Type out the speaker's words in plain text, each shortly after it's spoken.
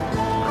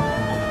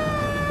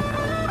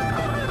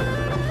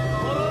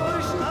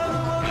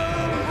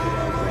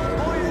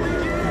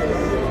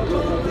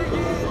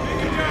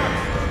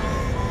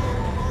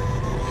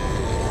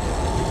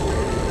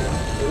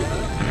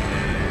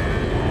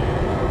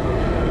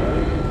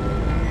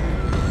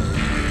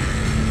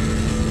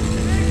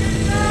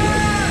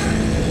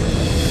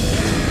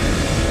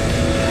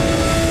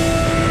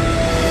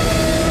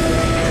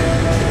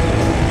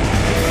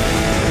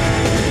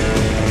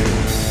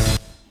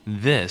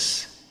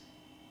This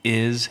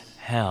is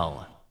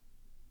hell.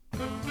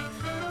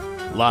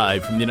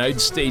 Live from the United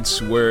States,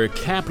 where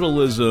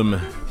capitalism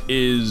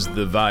is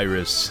the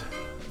virus,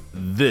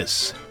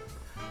 this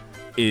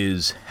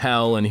is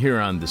hell. And here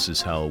on This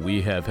Is Hell,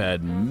 we have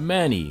had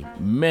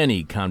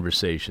many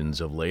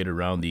conversations of late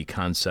around the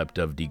concept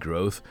of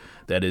degrowth.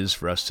 That is,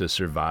 for us to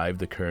survive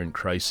the current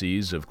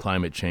crises of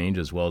climate change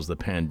as well as the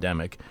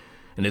pandemic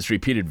and its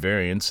repeated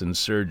variants and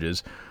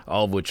surges,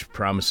 all of which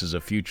promises a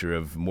future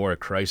of more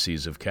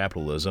crises of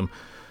capitalism,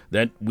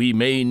 that we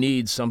may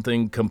need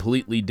something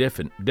completely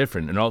different,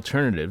 an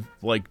alternative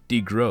like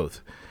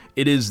degrowth.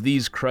 It is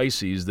these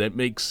crises that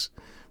makes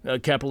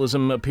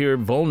capitalism appear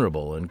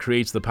vulnerable and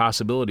creates the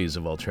possibilities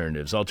of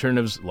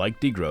alternatives like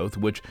degrowth,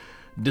 which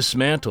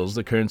dismantles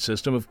the current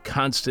system of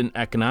constant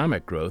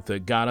economic growth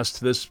that got us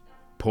to this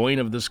point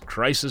of this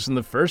crisis in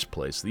the first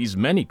place, these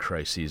many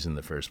crises in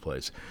the first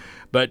place.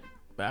 But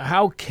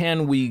how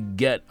can we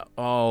get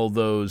all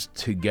those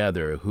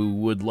together who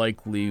would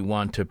likely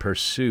want to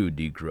pursue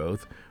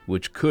degrowth,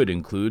 which could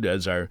include,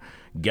 as our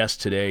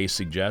guest today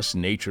suggests,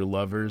 nature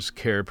lovers,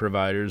 care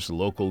providers,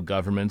 local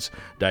governments,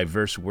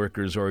 diverse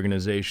workers'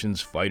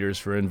 organizations, fighters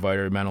for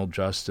environmental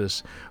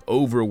justice,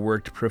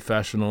 overworked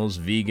professionals,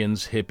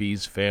 vegans,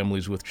 hippies,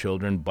 families with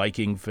children,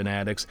 biking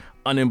fanatics,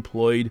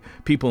 unemployed,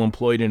 people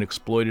employed in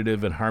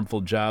exploitative and harmful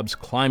jobs,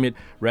 climate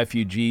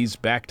refugees,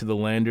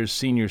 back-to-the-landers,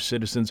 senior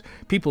citizens,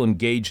 people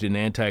engaged in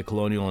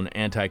anti-colonial and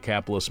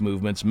anti-capitalist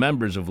movements,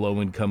 members of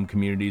low-income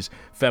communities,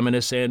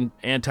 feminists, and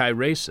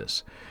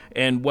anti-racists.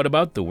 And what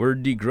about the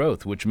word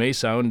degrowth, which may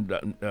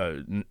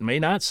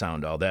not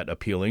sound all that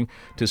appealing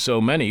to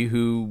so many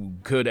who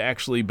could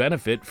actually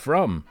benefit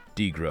from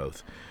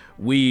degrowth?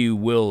 We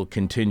will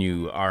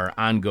continue our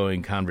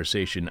ongoing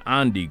conversation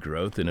on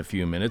degrowth in a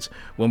few minutes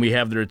when we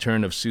have the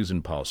return of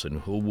Susan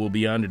Paulson, who will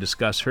be on to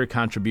discuss her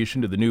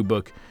contribution to the new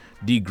book,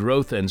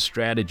 Degrowth and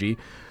Strategy.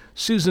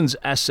 Susan's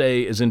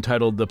essay is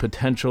entitled The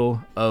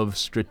Potential of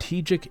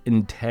Strategic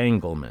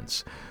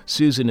Entanglements.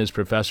 Susan is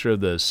professor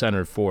of the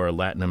Center for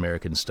Latin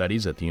American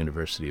Studies at the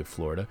University of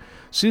Florida.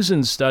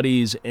 Susan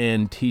studies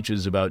and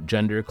teaches about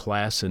gender,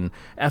 class, and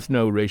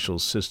ethno-racial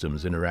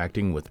systems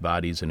interacting with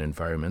bodies and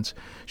environments.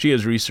 She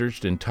has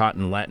researched and taught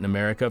in Latin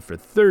America for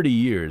 30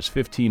 years,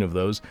 15 of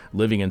those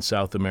living in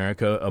South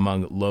America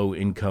among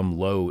low-income,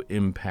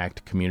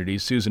 low-impact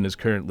communities. Susan is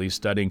currently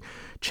studying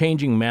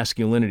changing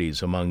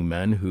masculinities among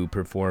men who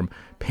perform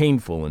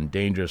painful and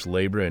dangerous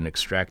labor in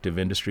extractive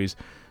industries.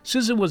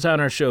 Susan was on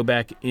our show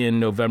back in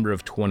November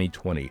of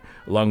 2020,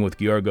 along with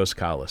Giorgos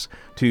Kallis,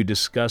 to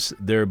discuss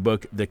their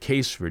book, The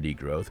Case for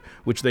Degrowth,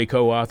 which they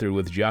co-authored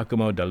with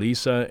Giacomo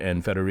D'Alisa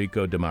and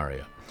Federico De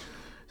Maria.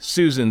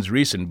 Susan's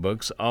recent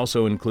books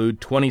also include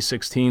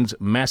 2016's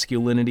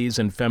Masculinities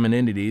and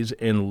Femininities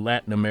in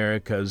Latin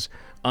America's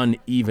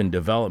Uneven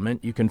Development.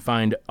 You can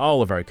find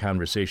all of our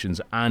conversations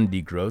on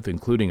degrowth,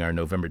 including our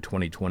November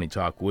 2020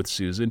 talk with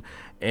Susan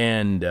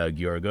and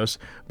Giorgos,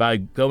 by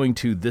going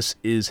to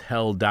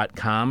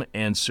thisishell.com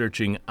and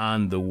searching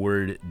on the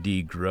word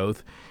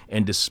degrowth.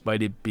 And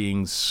despite it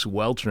being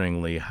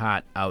swelteringly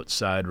hot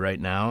outside right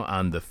now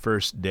on the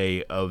first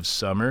day of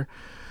summer,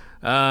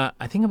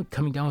 I think I'm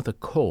coming down with a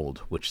cold,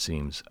 which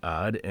seems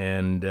odd.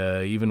 And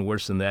even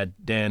worse than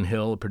that, Dan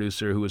Hill, a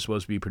producer who was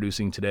supposed to be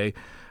producing today,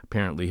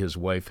 apparently his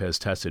wife has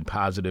tested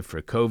positive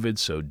for COVID,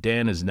 so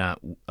Dan is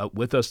not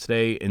with us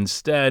today.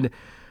 Instead,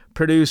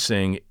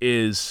 producing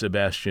is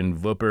Sebastian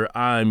Vupper.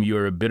 I'm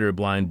your bitter,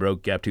 blind,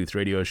 broke, gap-toothed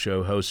radio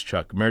show host,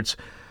 Chuck Mertz.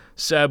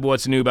 Seb,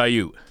 what's new by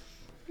you?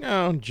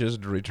 No,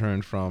 just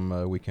returned from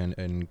a weekend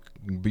in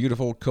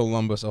beautiful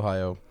Columbus,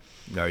 Ohio.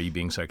 Are you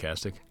being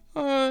sarcastic?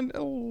 A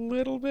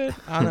little bit.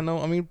 I don't know.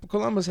 I mean,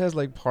 Columbus has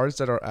like parts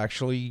that are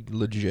actually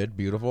legit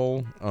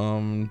beautiful,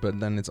 but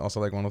then it's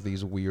also like one of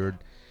these weird,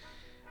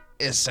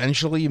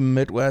 essentially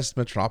Midwest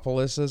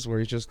metropolises where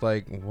it's just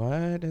like,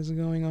 what is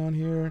going on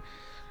here?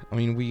 I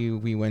mean,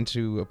 we went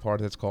to a part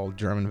that's called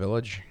German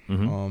Village.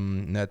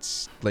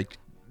 That's like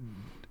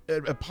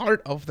a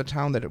part of the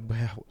town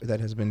that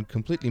has been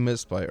completely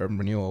missed by urban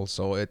renewal.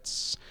 So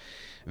it's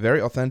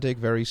very authentic,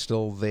 very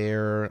still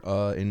there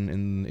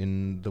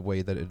in the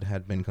way that it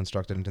had been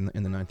constructed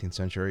in the 19th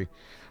century.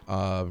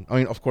 I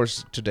mean, of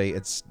course, today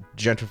it's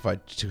gentrified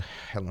to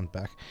hell and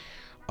back.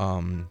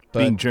 But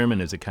being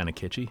German, is it kind of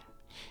kitschy?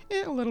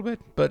 Yeah, a little bit,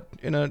 but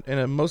in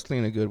a mostly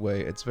in a good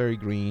way. It's very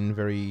green,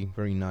 very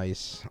very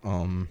nice.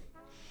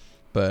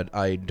 But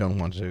I don't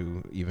want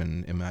to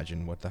even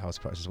imagine what the house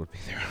prices would be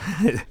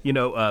there. You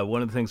know,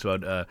 one of the things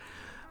about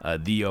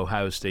the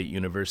Ohio State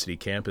University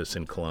campus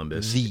in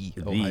Columbus, the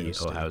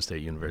Ohio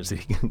State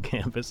University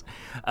campus,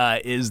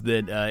 is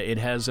that it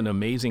has an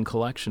amazing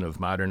collection of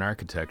modern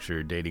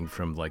architecture dating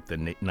from like the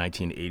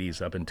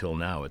 1980s up until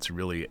now. It's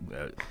really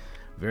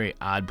very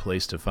odd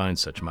place to find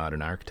such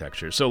modern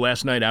architecture. So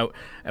last night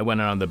I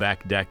went out on the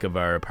back deck of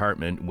our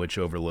apartment, which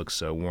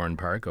overlooks Warren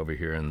Park over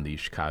here in the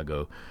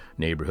Chicago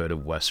neighborhood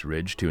of West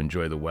Ridge, to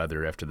enjoy the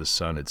weather after the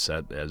sun had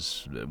set,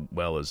 as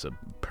well as a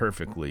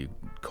perfectly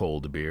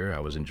cold beer. I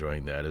was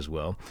enjoying that as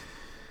well.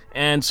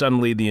 And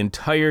suddenly the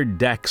entire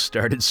deck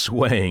started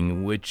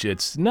swaying, which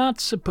it's not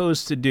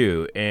supposed to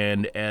do.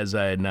 And as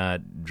I had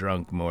not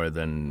drunk more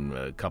than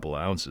a couple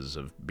ounces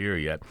of beer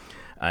yet,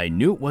 I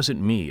knew it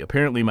wasn't me.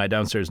 Apparently my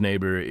downstairs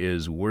neighbor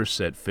is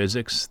worse at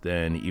physics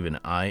than even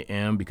I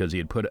am, because he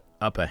had put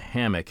up a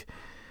hammock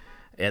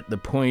at the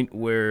point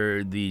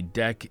where the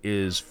deck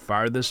is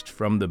farthest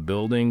from the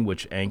building,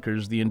 which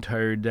anchors the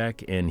entire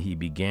deck, and he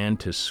began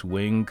to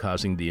swing,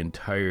 causing the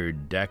entire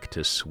deck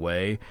to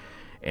sway.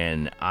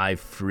 And I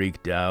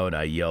freaked out.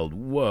 I yelled,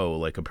 "Whoa,"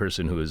 like a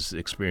person who is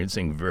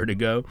experiencing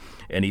vertigo,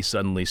 and he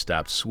suddenly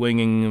stopped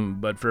swinging.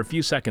 But for a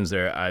few seconds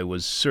there, I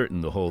was certain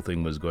the whole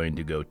thing was going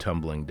to go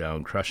tumbling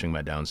down, crushing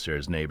my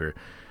downstairs neighbor,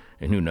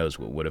 and who knows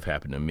what would have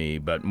happened to me.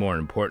 But more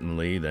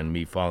importantly than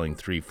me falling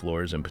 3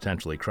 floors and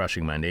potentially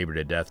crushing my neighbor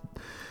to death,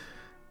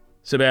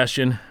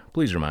 Sebastian,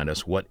 please remind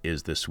us, what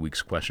is this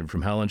week's question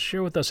from hell, and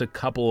share with us a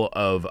couple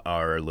of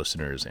our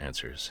listeners'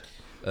 answers.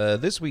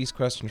 This week's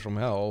question from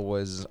hell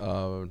was,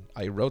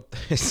 I wrote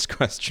this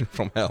question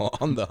from hell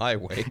on the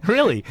highway.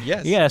 Really?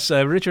 Yes. Yes,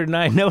 Richard and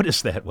I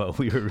noticed that while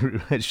we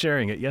were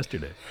sharing it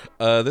yesterday.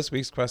 This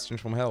week's question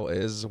from hell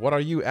is, what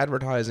are you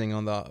advertising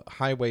on the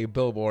highway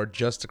billboard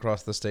just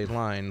across the state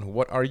line?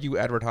 What are you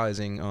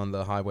advertising on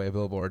the highway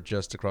billboard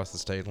just across the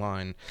state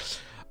line?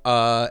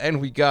 And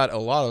we got a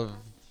lot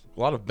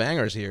of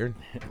bangers here,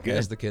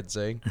 as the kids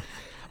say.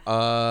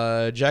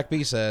 Jack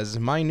B says,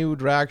 my new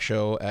drag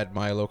show at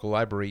my local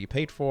library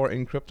paid for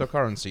in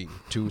cryptocurrency.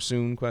 Too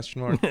soon? ?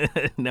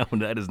 No,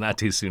 that is not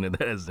too soon.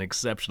 That is an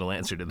exceptional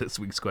answer to this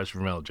week's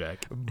question from hell,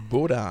 Jack.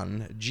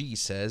 Bodan G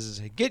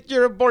says, get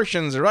your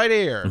abortions right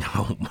here.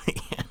 Oh,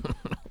 man.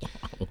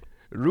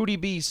 Rudy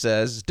B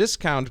says,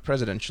 discount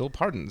presidential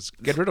pardons.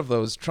 Get rid of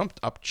those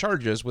trumped-up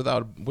charges with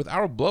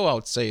our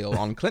blowout sale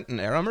on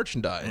Clinton-era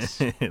merchandise.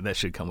 That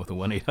should come with a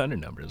 1-800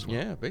 number as well.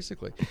 Yeah,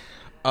 basically.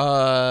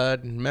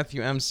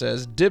 Matthew M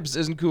says, dibs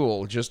isn't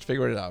cool. Just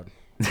figure it out.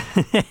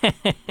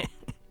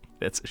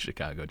 That's a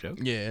Chicago joke.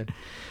 Yeah.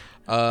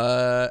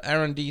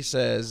 Aaron D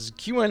says,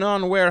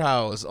 QAnon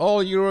warehouse.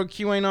 All your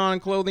QAnon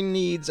clothing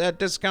needs at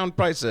discount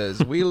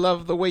prices. We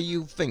love the way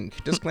you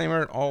think.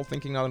 Disclaimer, all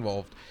thinking not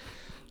involved.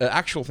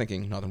 Actual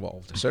thinking not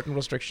involved. Certain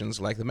restrictions,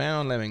 like the man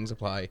on lemmings,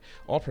 apply.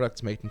 All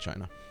products made in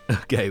China.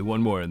 Okay,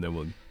 one more and then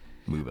we'll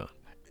move on.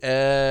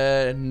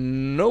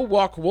 No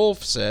Walk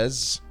Wolf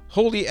says,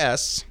 holy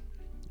S,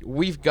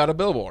 we've got a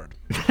billboard.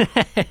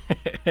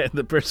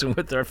 The person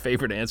with our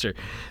favorite answer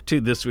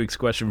to this week's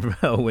question from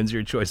hell wins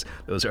your choice.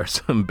 Those are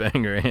some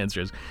banger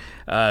answers.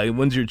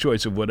 Wins your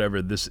choice of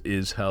whatever This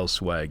Is Hell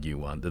swag you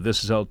want. The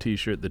This Is Hell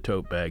t-shirt, the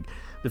tote bag,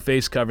 the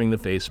face covering, the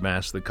face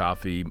mask, the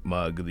coffee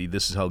mug, the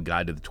This Is Hell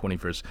guide to the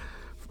 21st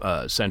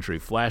century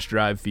flash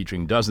drive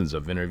featuring dozens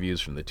of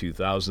interviews from the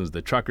 2000s,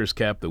 the trucker's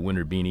cap, the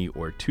winter beanie,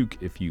 or toque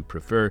if you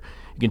prefer.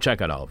 You can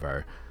check out all of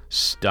our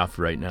stuff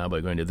right now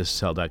by going to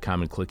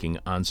thisishell.com and clicking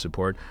on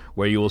support,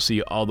 where you will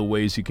see all the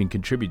ways you can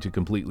contribute to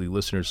completely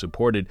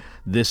listener-supported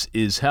This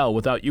Is Hell.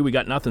 Without you, we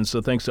got nothing,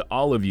 so thanks to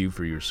all of you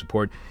for your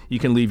support. You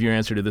can leave your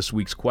answer to this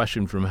week's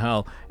question from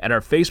hell at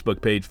our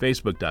Facebook page,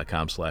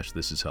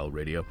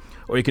 facebook.com/thisishellradio,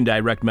 or you can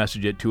direct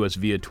message it to us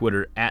via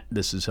Twitter at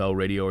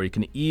thisishellradio, or you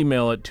can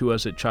email it to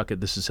us at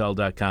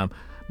chuck@thisishell.com,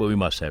 but we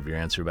must have your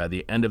answer by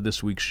the end of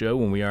this week's show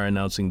when we are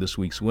announcing this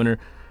week's winner.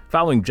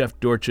 Following Jeff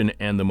Dorchin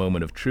and the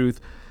Moment of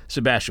Truth,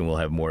 Sebastian will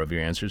have more of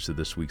your answers to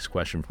this week's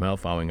question from hell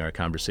following our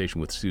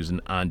conversation with Susan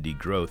on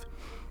degrowth.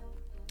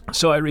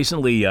 So I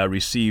recently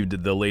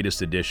received the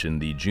latest edition,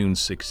 the June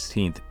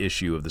 16th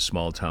issue of the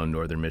small-town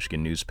northern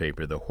Michigan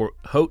newspaper, the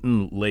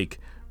Houghton Lake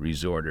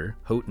Resorter,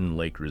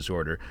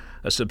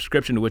 a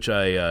subscription to which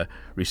I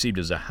received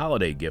as a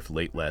holiday gift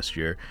late last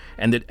year,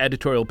 and the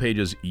editorial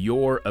page's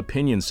Your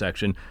Opinion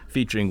section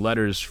featuring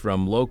letters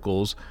from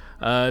locals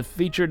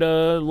featured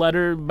a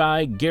letter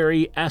by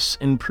Gary S.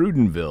 in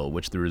Prudenville,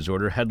 which the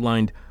Resorter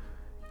headlined,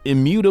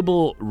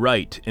 Immutable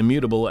Right,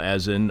 immutable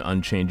as in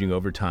unchanging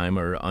over time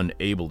or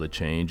unable to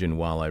change. And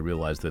while I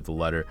realized that the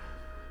letter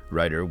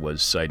writer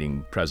was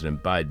citing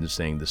President Biden,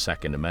 saying the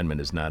Second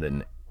Amendment is not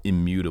an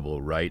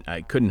immutable right,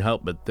 I couldn't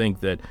help but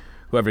think that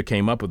whoever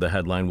came up with the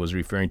headline was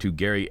referring to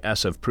Gary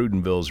S. of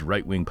Prudenville's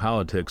right-wing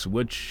politics,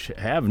 which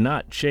have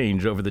not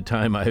changed over the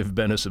time I've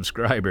been a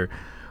subscriber,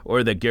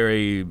 or that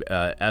Gary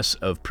S.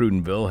 of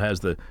Prudenville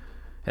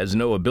has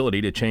no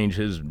ability to change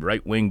his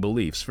right-wing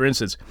beliefs. For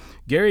instance,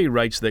 Gary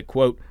writes that,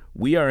 quote,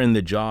 we are in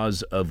the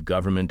jaws of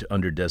government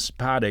under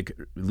despotic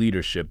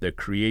leadership that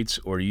creates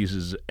or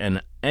uses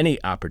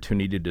any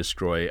opportunity to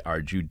destroy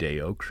our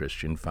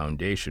Judeo-Christian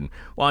foundation.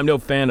 While I'm no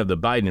fan of the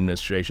Biden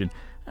administration,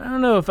 I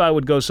don't know if I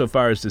would go so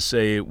far as to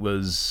say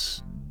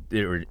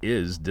it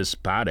is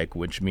despotic,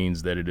 which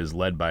means that it is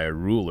led by a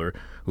ruler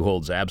who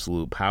holds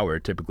absolute power,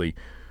 typically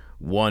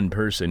one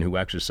person who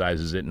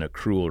exercises it in a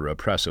cruel or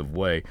oppressive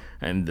way,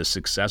 and the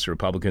success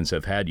Republicans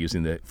have had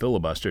using the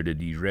filibuster to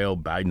derail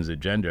Biden's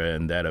agenda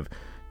and that of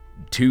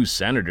 2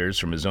 senators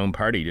from his own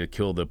party to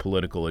kill the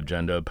political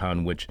agenda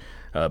upon which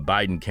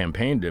Biden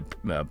campaigned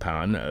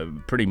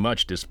upon pretty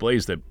much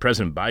displays that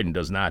President Biden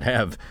does not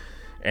have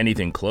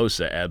anything close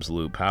to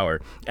absolute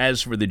power.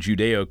 As for the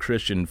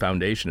Judeo-Christian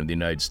Foundation of the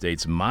United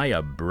States,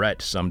 Maya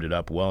Brett summed it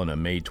up well in a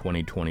May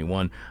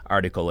 2021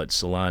 article at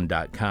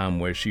Salon.com,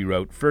 where she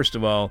wrote, "First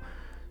of all,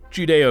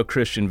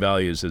 Judeo-Christian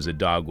values is a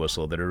dog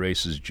whistle that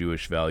erases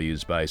Jewish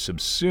values by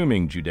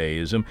subsuming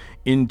Judaism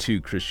into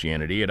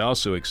Christianity. It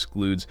also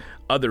excludes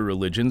other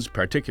religions,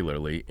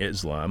 particularly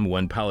Islam.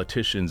 When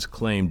politicians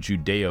claim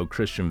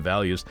Judeo-Christian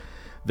values,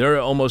 they're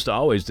almost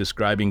always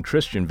describing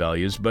Christian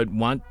values, but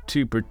want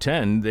to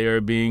pretend they are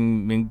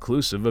being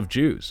inclusive of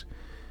Jews."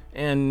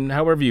 And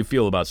however you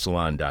feel about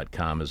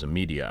Salon.com as a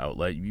media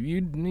outlet,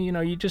 you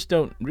just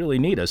don't really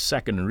need a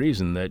second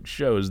reason that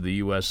shows the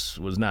U.S.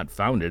 was not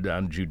founded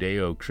on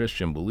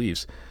Judeo-Christian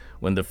beliefs,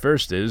 when the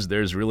first is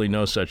there's really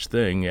no such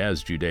thing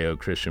as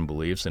Judeo-Christian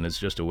beliefs, and it's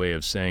just a way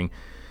of saying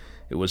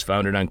it was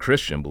founded on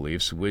Christian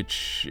beliefs,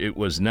 which it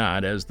was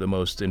not, as the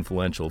most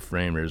influential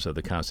framers of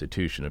the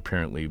Constitution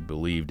apparently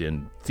believed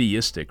in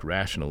theistic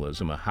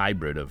rationalism, a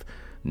hybrid of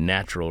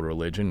natural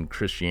religion,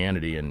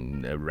 Christianity,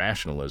 and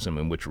rationalism,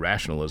 in which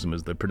rationalism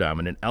is the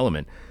predominant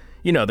element.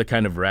 You know, the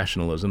kind of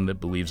rationalism that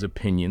believes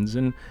opinions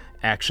and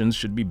actions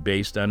should be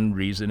based on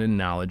reason and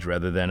knowledge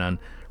rather than on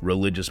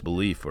religious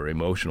belief or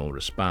emotional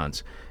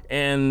response.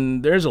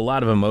 And there's a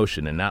lot of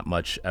emotion and not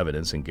much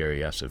evidence in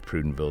Gary S. of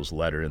Prudenville's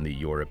letter in the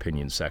Your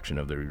Opinion section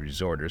of the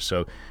Resorter,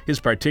 so his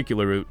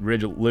particular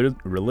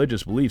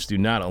religious beliefs do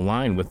not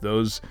align with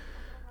those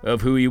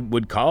of who he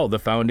would call the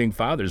Founding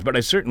Fathers. But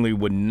I certainly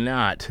would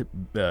not,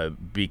 I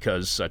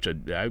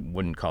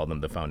wouldn't call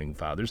them the Founding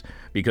Fathers,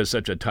 because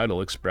such a title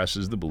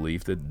expresses the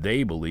belief that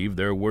they believe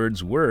their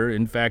words were,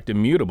 in fact,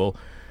 immutable,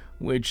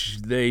 which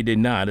they did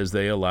not, as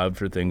they allowed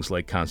for things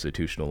like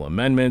constitutional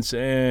amendments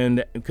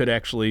and could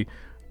actually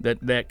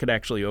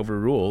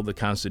overrule the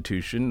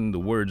Constitution, the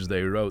words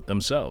they wrote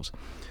themselves.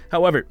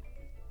 However,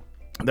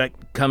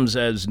 that comes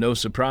as no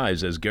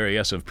surprise, as Gary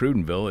S. of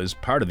Prudenville is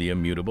part of the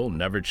immutable,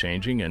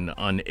 never-changing, and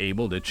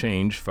unable to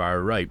change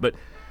far right. But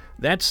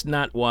that's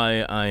not why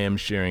I am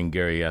sharing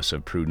Gary S.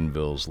 of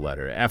Prudenville's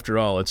letter. After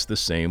all, it's the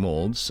same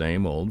old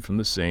from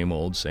the same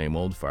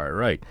old far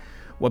right.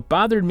 What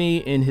bothered me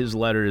in his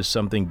letter is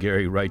something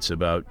Gary writes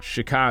about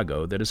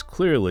Chicago that is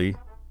clearly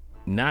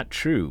not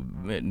true,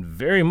 and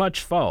very much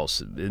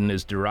false, and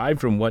is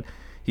derived from what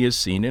he has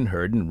seen and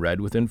heard and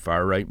read within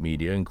far-right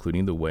media,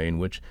 including the way in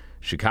which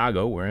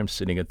Chicago, where I'm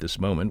sitting at this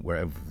moment, where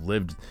I've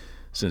lived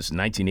since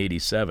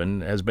 1987,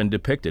 has been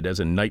depicted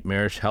as a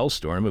nightmarish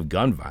hellstorm of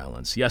gun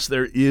violence. Yes,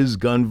 there is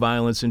gun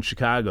violence in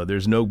Chicago.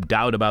 There's no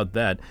doubt about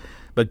that.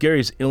 But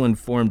Gary's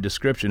ill-informed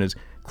description is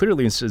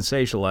clearly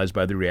sensationalized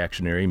by the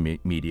reactionary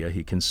media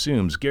he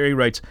consumes. Gary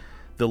writes,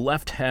 the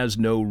left has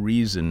no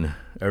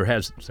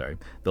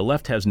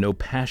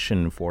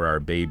passion for our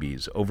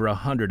babies. Over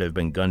 100 have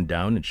been gunned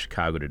down in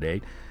Chicago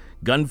today.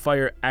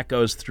 Gunfire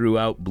echoes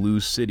throughout blue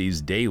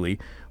cities daily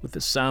with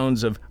the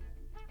sounds of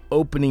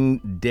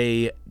opening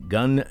day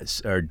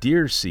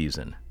deer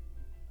season.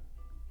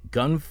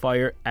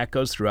 Gunfire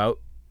echoes throughout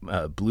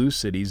blue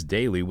cities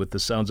daily with the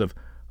sounds of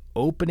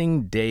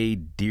opening day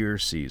deer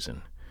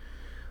season.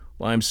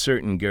 Well, I'm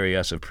certain Gary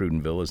S. of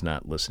Prudenville is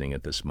not listening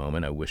at this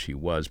moment. I wish he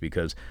was,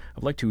 because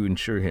I'd like to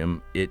assure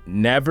him it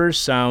never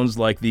sounds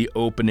like the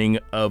opening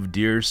of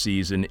deer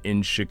season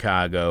in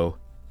Chicago,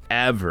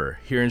 ever.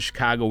 Here in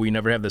Chicago, we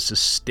never have the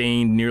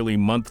sustained, nearly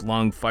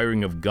month-long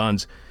firing of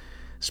guns,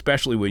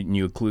 especially when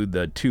you include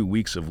the 2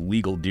 weeks of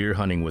legal deer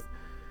hunting with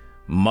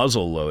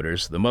muzzle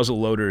loaders. The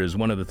muzzle loader is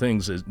one of the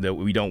things that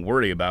we don't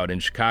worry about in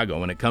Chicago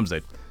when it comes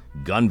to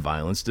gun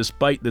violence.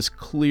 Despite this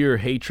clear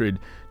hatred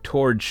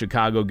toward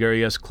Chicago,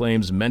 Gary S.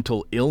 claims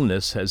mental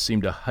illness has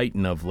seemed to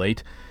heighten of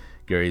late.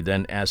 Gary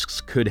then asks,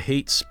 could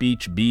hate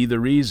speech be the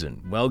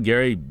reason? Well,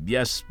 Gary,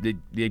 yes,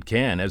 it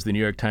can. As the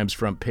New York Times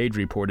front page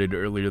reported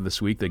earlier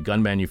this week, that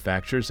gun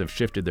manufacturers have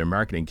shifted their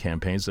marketing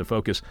campaigns to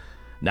focus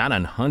not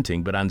on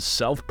hunting, but on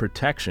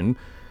self-protection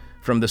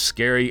from the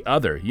scary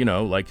other,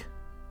 like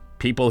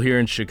people here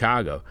in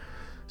Chicago.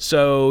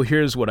 So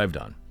here's what I've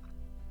done.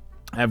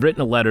 I've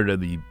written a letter to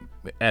the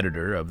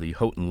editor of the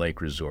Houghton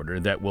Lake Resorter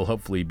that will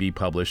hopefully be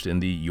published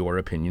in the Your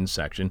Opinion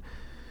section,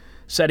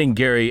 setting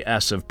Gary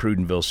S. of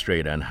Prudenville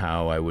straight on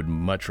how I would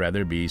much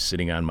rather be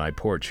sitting on my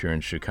porch here in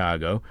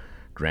Chicago.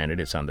 Granted,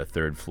 it's on the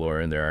 3rd floor,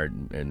 and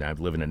I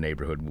live in a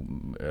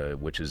neighborhood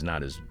which is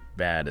not as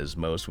bad as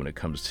most when it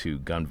comes to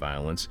gun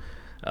violence.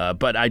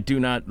 But I do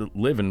not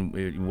live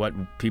in what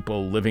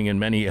people living in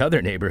many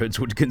other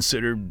neighborhoods would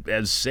consider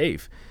as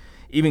safe.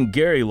 Even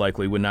Gary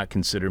likely would not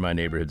consider my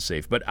neighborhood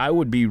safe, but I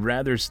would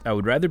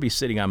rather be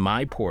sitting on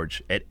my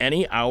porch at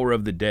any hour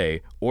of the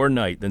day or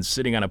night than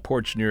sitting on a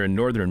porch near a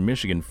northern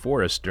Michigan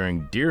forest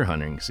during deer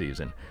hunting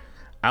season.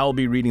 I'll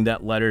be reading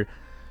that letter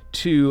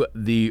to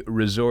the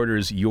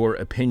Resorter's Your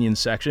Opinion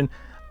section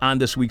on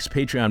this week's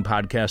Patreon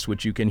podcast,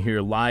 which you can hear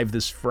live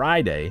this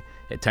Friday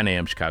at 10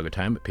 a.m. Chicago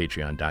time at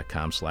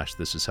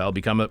patreon.com/thisishell.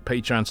 Become a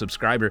Patreon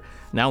subscriber.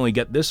 Not only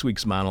get this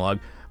week's monologue,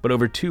 but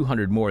over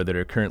 200 more that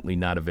are currently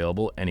not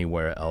available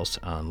anywhere else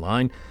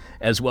online,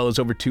 as well as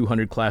over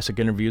 200 classic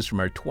interviews from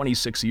our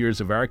 26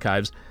 years of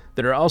archives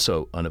that are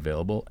also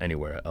unavailable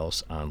anywhere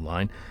else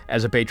online.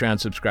 As a Patreon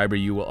subscriber,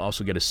 you will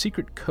also get a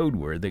secret code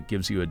word that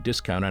gives you a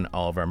discount on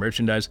all of our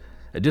merchandise,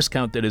 a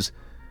discount that is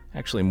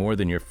actually more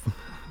than your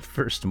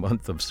first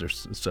month of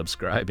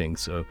subscribing.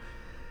 So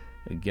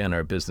again,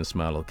 our business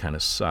model kind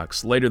of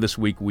sucks. Later this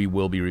week, we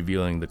will be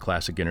revealing the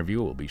classic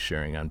interview we'll be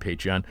sharing on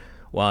Patreon.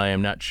 While I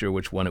am not sure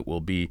which one it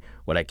will be,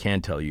 what I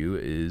can tell you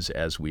is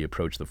as we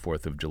approach the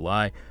 4th of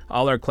July,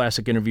 all our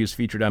classic interviews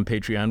featured on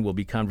Patreon will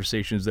be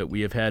conversations that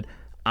we have had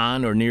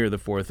on or near the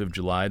 4th of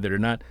July that are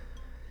not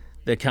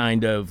the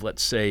kind of,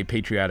 let's say,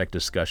 patriotic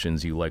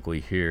discussions you likely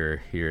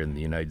hear here in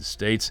the United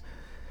States,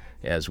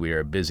 as we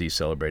are busy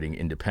celebrating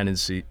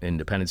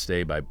Independence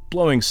Day by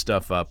blowing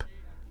stuff up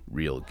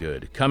real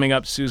good. Coming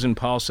up, Susan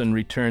Paulson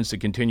returns to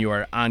continue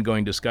our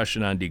ongoing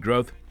discussion on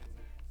degrowth.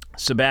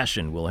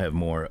 Sebastian will have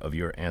more of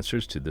your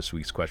answers to this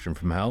week's question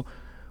from hell,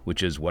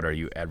 which is, what are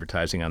you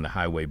advertising on the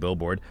highway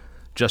billboard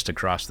just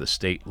across the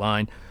state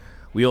line?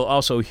 We'll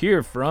also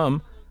hear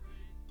from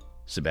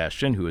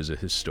Sebastian, who is a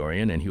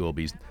historian, and he will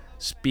be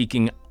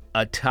speaking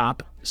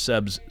atop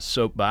Seb's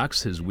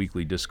soapbox, his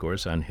weekly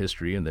discourse on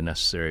history and the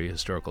necessary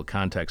historical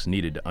context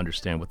needed to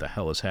understand what the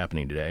hell is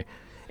happening today.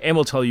 And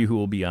we'll tell you who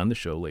will be on the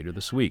show later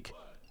this week.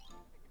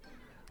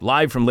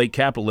 Live from late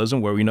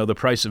capitalism, where we know the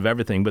price of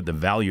everything but the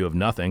value of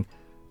nothing,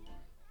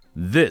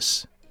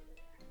 this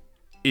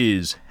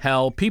is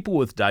hell. People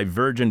with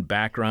divergent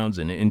backgrounds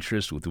and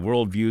interests, with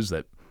worldviews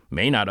that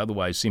may not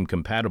otherwise seem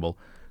compatible,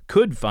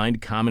 could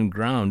find common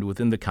ground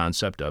within the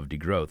concept of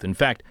degrowth. In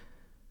fact,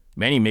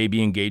 many may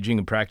be engaging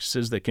in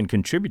practices that can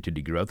contribute to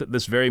degrowth at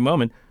this very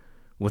moment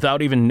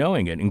without even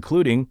knowing it,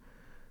 including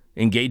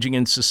engaging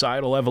in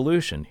societal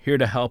evolution. Here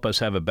to help us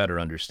have a better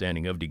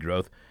understanding of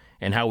degrowth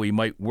and how we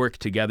might work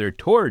together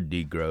toward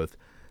degrowth,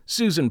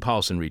 Susan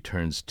Paulson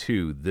returns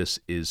to This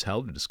Is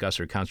Hell to discuss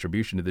her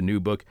contribution to the new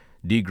book,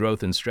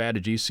 Degrowth and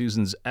Strategy.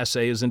 Susan's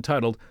essay is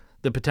entitled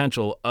The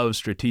Potential of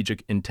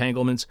Strategic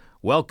Entanglements.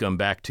 Welcome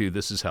back to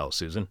This Is Hell,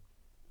 Susan.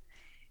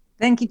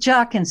 Thank you,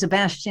 Chuck and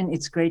Sebastian.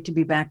 It's great to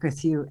be back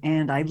with you.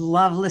 And I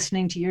love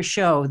listening to your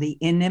show. The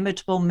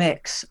inimitable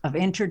mix of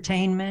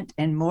entertainment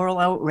and moral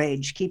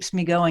outrage keeps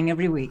me going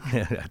every week.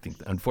 I think,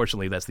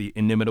 unfortunately, that's the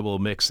inimitable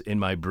mix in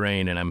my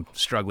brain, and I'm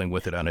struggling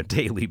with it on a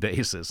daily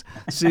basis.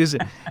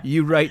 Susan,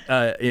 you write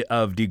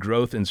of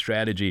Degrowth and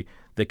Strategy,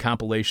 the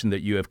compilation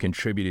that you have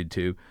contributed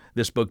to.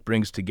 This book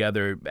brings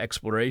together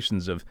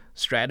explorations of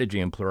strategy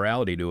and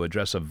plurality to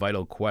address a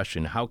vital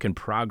question: how can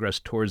progress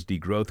towards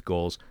degrowth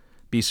goals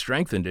be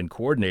strengthened and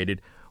coordinated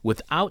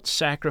without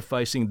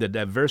sacrificing the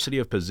diversity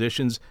of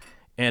positions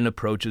and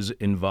approaches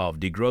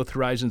involved? Degrowth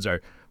horizons are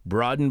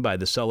broadened by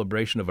the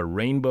celebration of a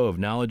rainbow of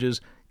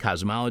knowledges,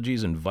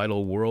 cosmologies, and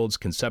vital worlds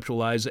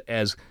conceptualized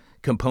as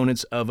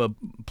components of a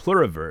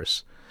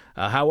pluriverse.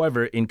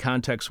 However, in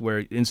contexts where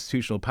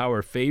institutional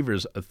power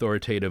favors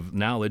authoritative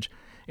knowledge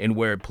and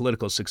where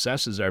political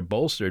successes are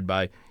bolstered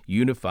by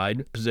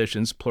unified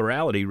positions,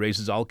 plurality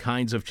raises all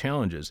kinds of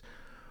challenges.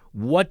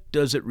 What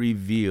does it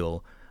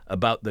reveal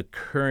about the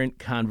current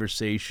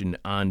conversation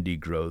on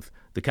degrowth,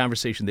 the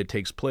conversation that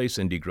takes place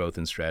in Degrowth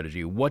and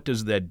Strategy? What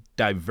does that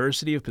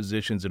diversity of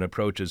positions and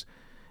approaches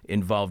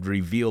involved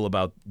reveal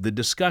about the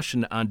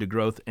discussion on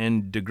degrowth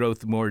and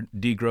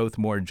degrowth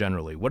more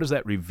generally? What does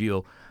that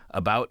reveal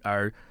about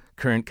our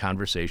current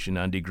conversation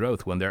on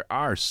degrowth when there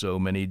are so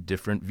many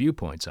different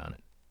viewpoints on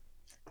it?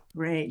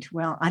 Great.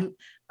 Well,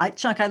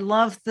 Chuck, I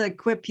love the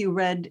quip you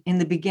read in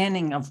the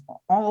beginning of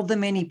all the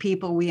many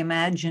people we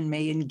imagine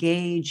may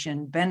engage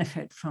and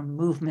benefit from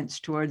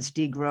movements towards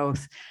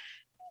degrowth.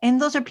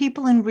 And those are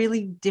people in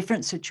really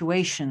different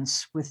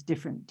situations with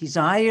different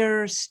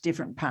desires,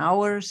 different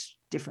powers,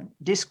 different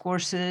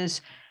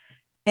discourses.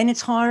 And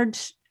it's hard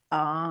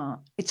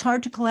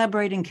to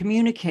collaborate and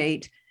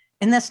communicate,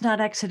 and that's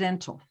not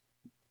accidental.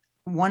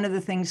 One of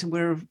the things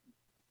we're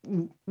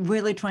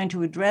really trying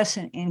to address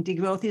in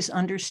degrowth is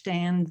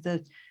understand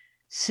the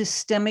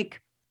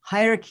systemic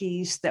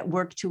hierarchies that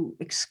work to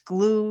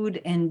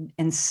exclude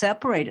and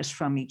separate us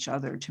from each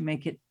other, to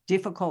make it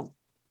difficult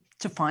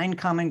to find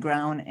common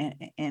ground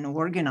and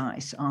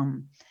organize.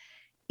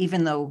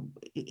 Even though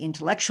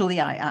intellectually,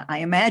 I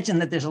imagine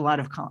that there's a lot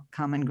of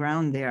common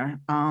ground there.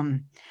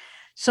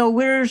 So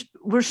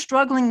we're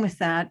struggling with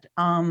that,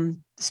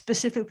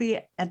 specifically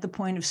at the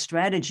point of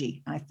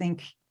strategy. I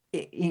think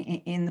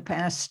in the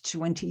past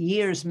 20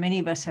 years, many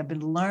of us have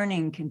been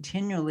learning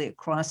continually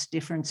across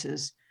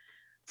differences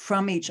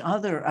from each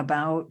other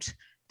about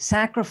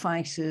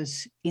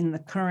sacrifices in the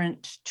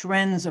current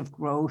trends of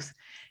growth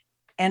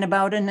and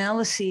about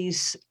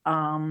analyses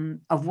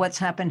of what's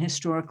happened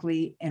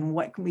historically and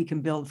what we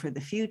can build for the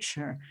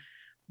future.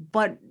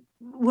 But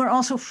we're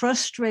also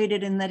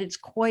frustrated in that it's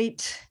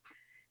quite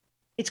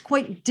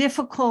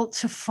difficult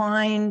to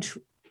find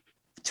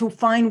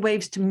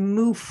ways to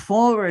move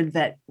forward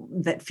that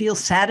feel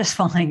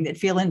satisfying, that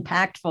feel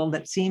impactful,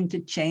 that seem to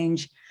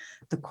change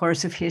the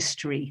course of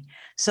history.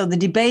 So the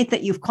debate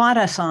that you've caught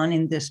us on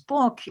in this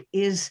book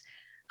is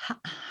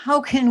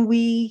how can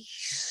we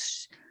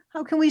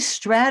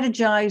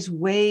strategize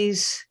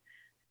ways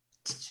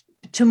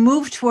to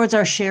move towards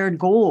our shared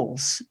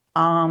goals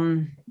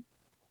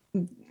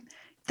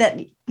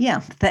that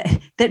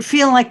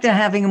feel like they're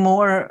having a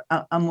more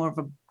of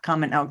a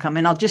common outcome.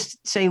 And I'll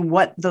just say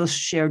what those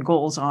shared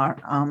goals are.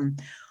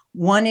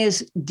 One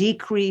is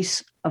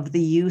decrease of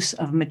the use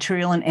of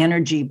material and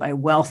energy by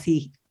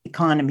wealthy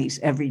economies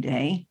every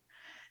day.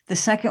 The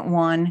second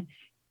one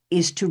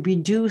is to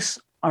reduce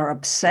our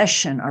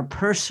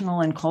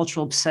personal and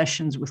cultural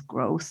obsessions with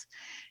growth.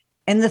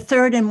 And the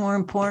third and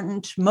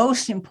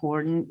most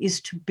important,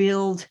 is to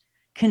build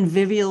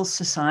convivial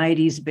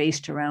societies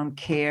based around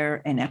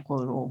care and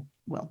equitable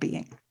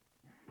well-being.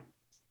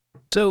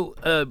 So,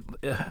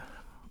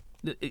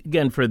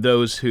 again, for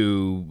those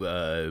who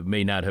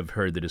may not have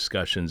heard the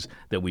discussions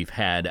that we've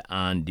had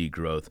on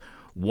degrowth,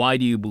 why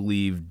do you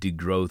believe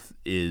degrowth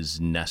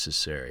is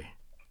necessary?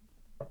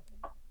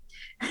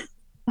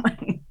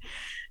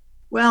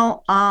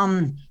 Well,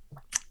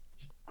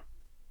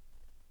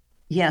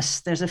 yes,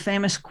 there's a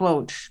famous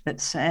quote that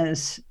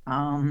says,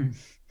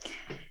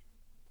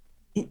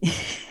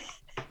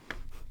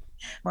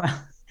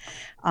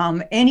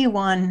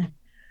 anyone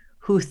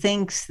who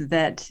thinks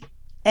that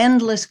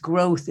endless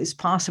growth is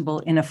possible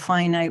in a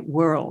finite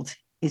world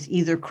is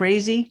either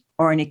crazy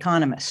or an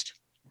economist.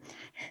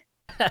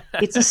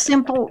 It's a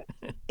simple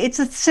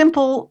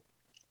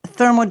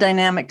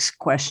thermodynamics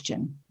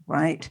question,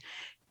 right?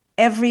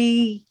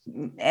 Every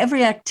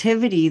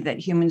activity that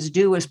humans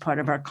do as part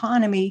of our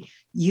economy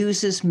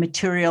uses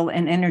material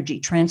and energy,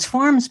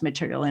 transforms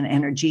material and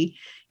energy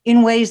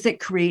in ways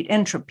that create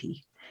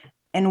entropy.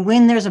 And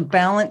when there's a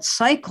balanced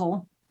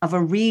cycle of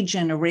a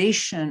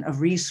regeneration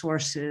of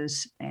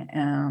resources,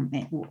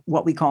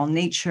 what we call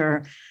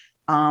nature,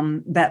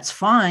 that's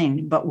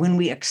fine. But when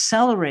we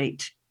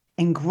accelerate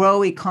and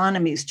grow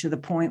economies to the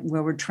point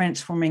where we're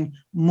transforming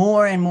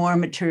more and more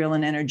material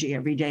and energy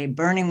every day,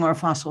 burning more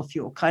fossil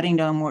fuel, cutting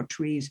down more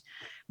trees,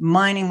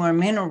 mining more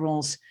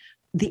minerals,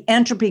 the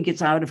entropy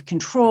gets out of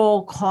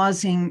control,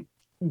 causing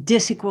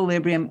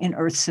disequilibrium in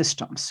Earth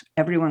systems.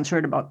 Everyone's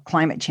heard about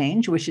climate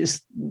change, which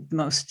is the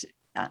most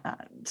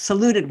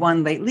saluted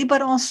one lately,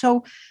 but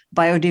also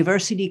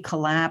biodiversity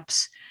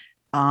collapse,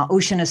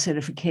 ocean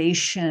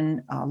acidification,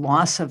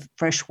 loss of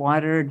fresh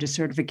water,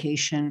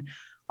 desertification,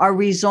 are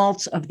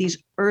results of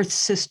these Earth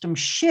system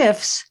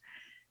shifts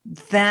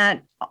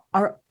that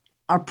are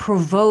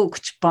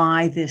provoked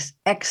by this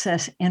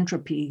excess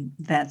entropy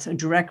that's a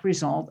direct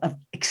result of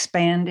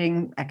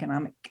expanding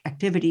economic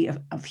activity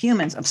of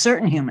humans, of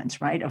certain humans,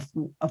 right?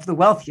 Of the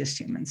wealthiest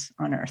humans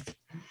on Earth.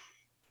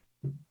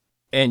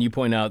 And you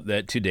point out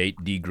that to date,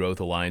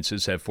 degrowth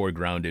alliances have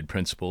foregrounded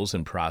principles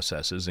and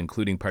processes,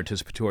 including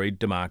participatory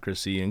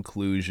democracy,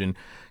 inclusion,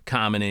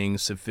 commoning,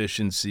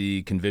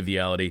 sufficiency,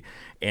 conviviality,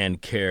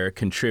 and care.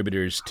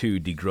 Contributors to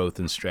degrowth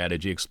and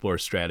strategy explore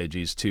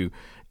strategies to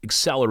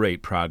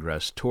accelerate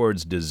progress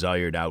towards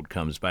desired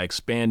outcomes by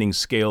expanding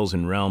scales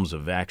and realms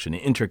of action,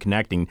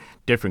 interconnecting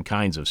different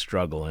kinds of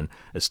struggle, and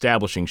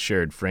establishing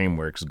shared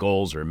frameworks,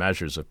 goals, or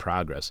measures of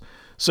progress.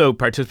 So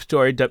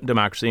participatory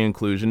democracy,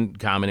 inclusion,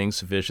 commoning,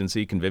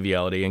 sufficiency,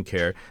 conviviality, and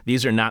care,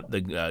 these are not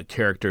the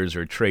characters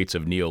or traits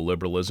of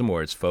neoliberalism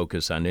or its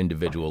focus on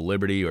individual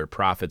liberty or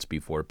profits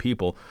before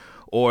people,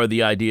 or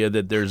the idea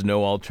that there's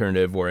no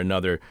alternative, or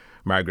another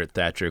Margaret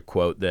Thatcher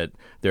quote that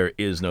there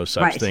is no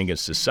such thing as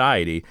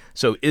society.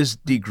 So is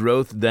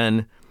degrowth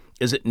then,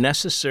 is it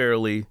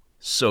necessarily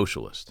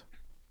socialist?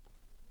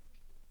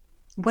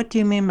 What do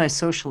you mean by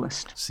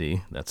socialist?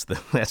 See, that's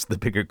the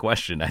bigger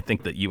question. I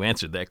think that you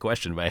answered that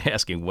question by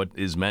asking what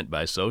is meant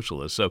by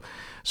socialist.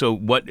 So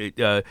what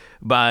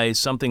by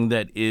something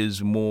that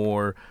is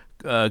more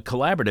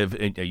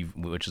collaborative,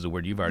 which is a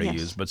word you've already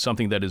used, but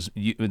something that is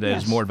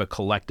is more of a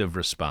collective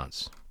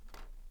response,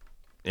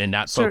 and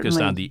not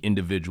focused on the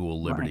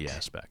individual liberty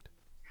aspect.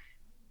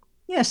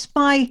 Yes,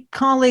 my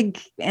colleague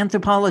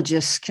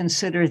anthropologists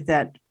consider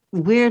that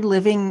we're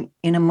living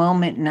in a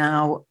moment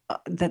now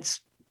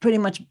that's pretty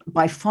much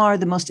by far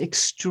the most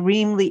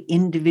extremely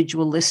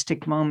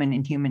individualistic moment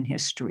in human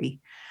history.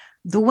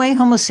 The way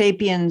Homo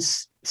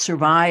sapiens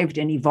survived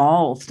and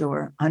evolved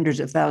over hundreds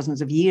of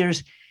thousands of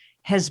years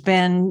has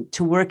been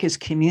to work as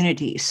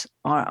communities.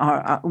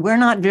 We're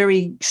not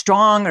very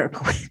strong or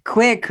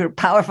quick or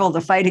powerful to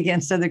fight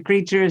against other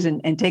creatures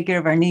and take care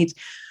of our needs.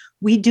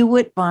 We do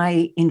it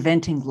by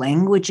inventing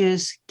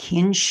languages,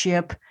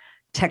 kinship,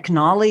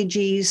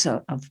 technologies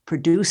of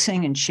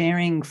producing and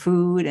sharing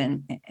food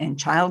and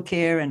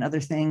childcare and other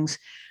things.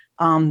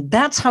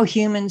 That's how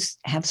humans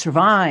have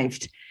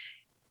survived.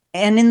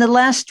 And in the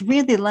last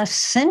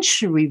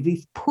century,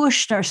 we've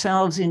pushed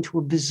ourselves into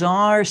a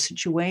bizarre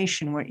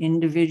situation where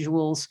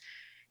individuals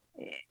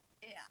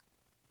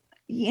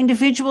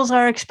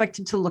are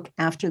expected to look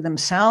after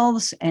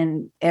themselves,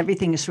 and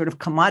everything is sort of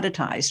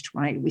commoditized,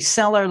 right? We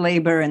sell our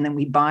labor and then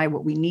we buy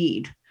what we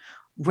need,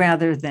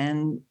 rather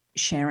than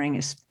sharing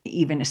as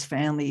even as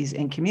families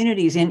and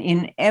communities.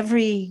 In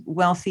every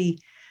wealthy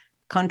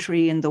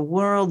country in the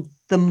world,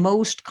 the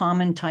most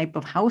common type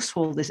of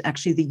household is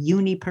actually the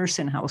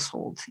uni-person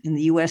household. In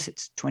the US,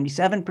 it's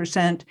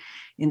 27%.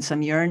 In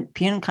some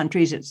European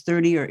countries, it's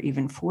 30 or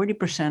even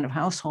 40% of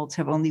households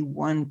have only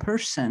one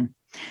person.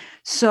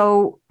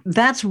 So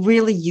that's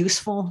really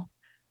useful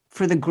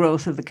for the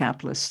growth of the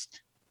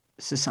capitalist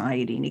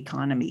society and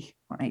economy,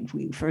 right?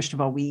 First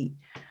of all, we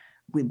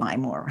buy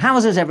more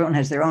houses. Everyone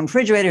has their own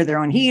refrigerator, their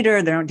own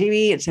heater, their own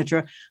TV,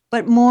 etc.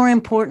 But more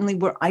importantly,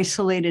 we're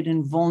isolated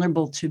and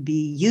vulnerable to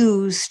be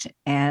used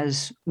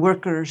as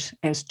workers,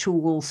 as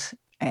tools,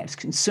 as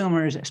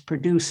consumers, as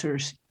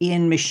producers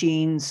in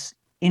machines,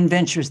 in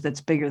ventures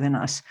that's bigger than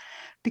us,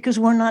 because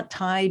we're not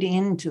tied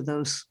into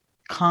those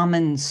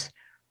commons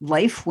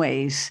life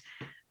ways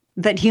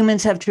that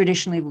humans have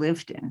traditionally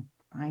lived in,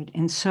 right?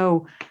 And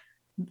so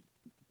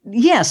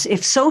yes,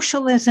 if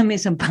socialism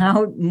is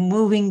about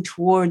moving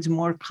towards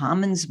more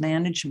commons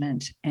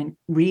management and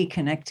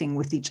reconnecting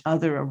with each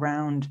other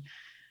around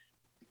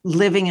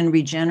living and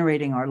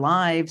regenerating our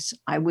lives,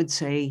 I would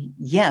say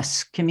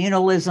yes,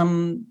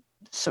 communalism,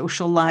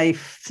 social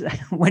life,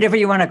 whatever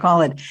you want to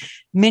call it.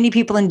 Many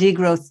people in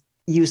degrowth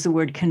use the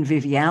word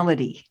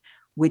conviviality,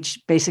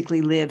 which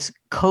basically lives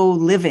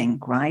co-living,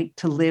 right?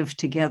 To live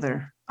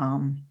together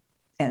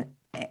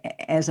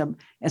as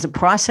a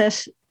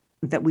process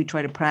that we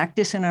try to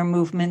practice in our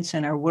movements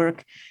and our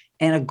work,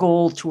 and a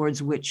goal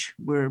towards which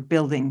we're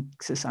building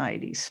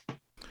societies.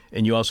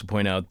 And you also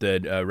point out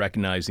that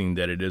recognizing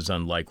that it is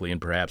unlikely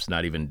and perhaps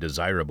not even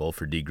desirable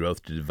for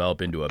degrowth to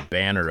develop into a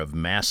banner of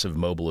massive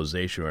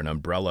mobilization or an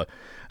umbrella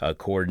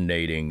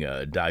coordinating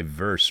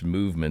diverse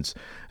movements,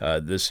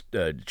 this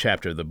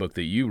chapter of the book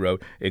that you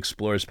wrote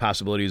explores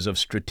possibilities of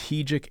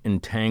strategic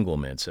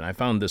entanglements. And I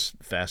found this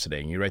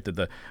fascinating. You write that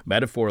the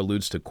metaphor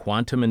alludes to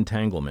quantum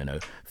entanglement,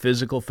 a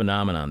physical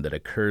phenomenon that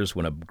occurs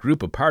when a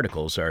group of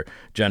particles are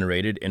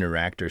generated,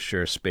 interact, or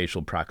share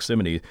spatial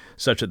proximity,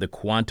 such that the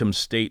quantum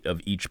state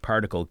of each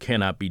particle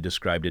cannot be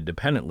described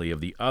independently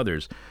of the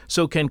others.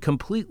 So can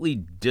completely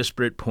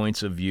disparate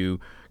points of view,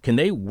 can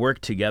they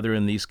work together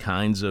in these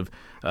kinds of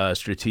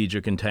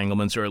strategic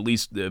entanglements, or at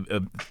least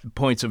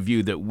points of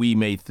view that we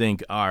may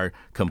think are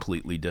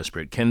completely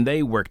disparate? Can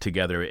they work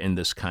together in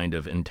this kind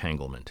of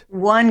entanglement?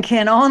 One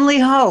can only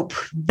hope.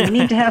 We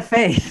need to have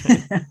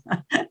faith.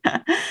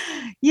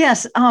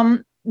 Yes,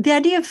 the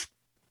idea of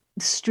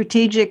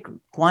strategic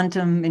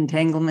quantum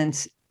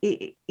entanglements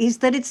is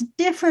that it's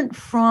different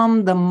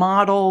from the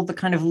model, the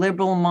kind of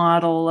liberal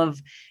model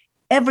of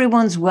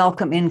everyone's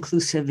welcome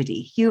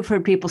inclusivity. You've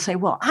heard people say,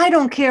 well, I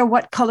don't care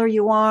what color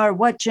you are,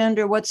 what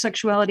gender, what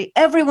sexuality,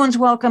 everyone's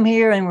welcome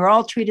here and we're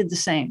all treated the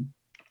same.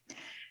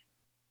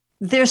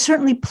 There's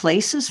certainly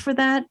places for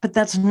that, but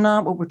that's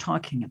not what we're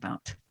talking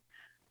about.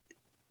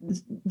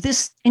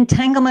 This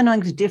entanglement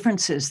among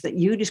differences that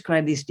you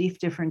describe, these deep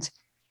differences,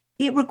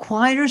 it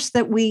requires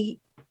that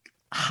we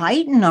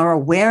heighten our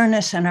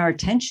awareness and our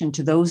attention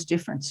to those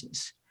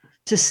differences,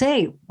 to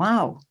say,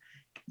 wow,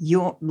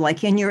 you're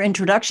like in your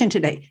introduction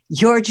today,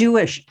 you're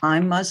Jewish,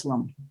 I'm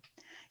Muslim.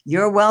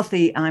 You're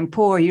wealthy, I'm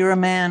poor. You're a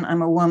man,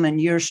 I'm a woman.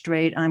 You're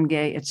straight, I'm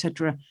gay,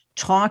 etc.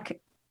 Talk,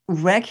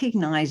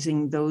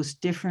 recognizing those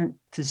different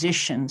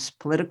positions,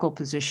 political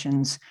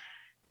positions,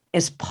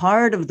 as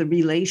part of the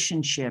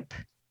relationship.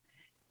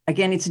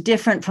 Again, it's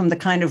different from the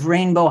kind of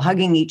rainbow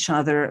hugging each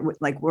other,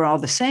 like we're all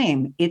the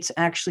same. It's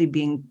actually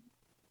being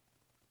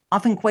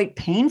often quite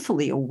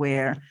painfully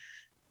aware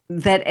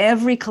that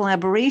every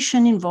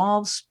collaboration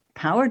involves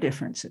power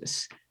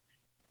differences,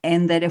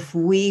 and that if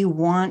we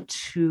want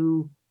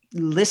to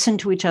listen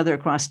to each other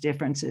across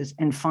differences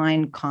and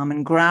find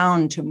common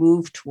ground to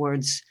move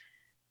towards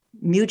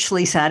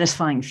mutually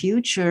satisfying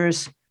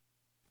futures,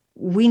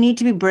 we need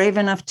to be brave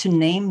enough to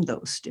name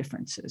those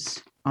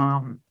differences.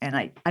 And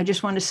I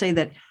just want to say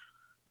that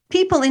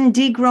people in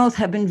degrowth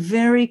have been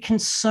very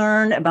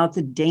concerned about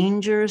the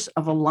dangers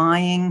of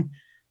allying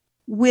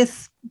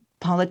with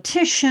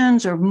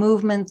politicians or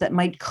movements that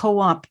might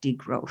co-opt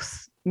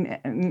degrowth.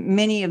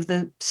 Many of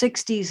the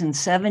 60s and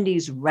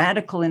 70s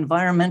radical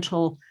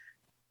environmental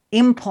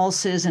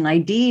impulses and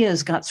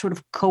ideas got sort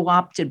of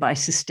co-opted by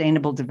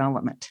sustainable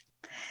development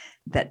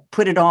that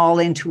put it all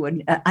into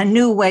a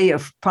new way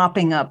of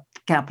propping up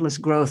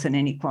capitalist growth and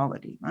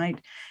inequality, right?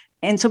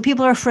 And so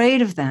people are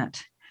afraid of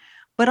that.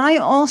 But I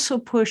also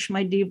push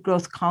my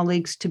degrowth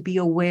colleagues to be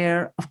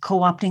aware of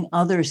co-opting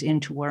others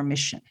into our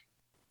mission.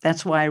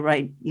 That's why I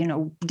write,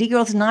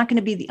 degrowth is not going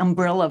to be the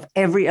umbrella of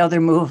every other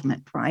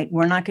movement, right?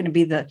 We're not going to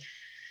be the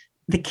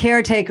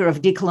caretaker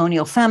of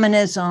decolonial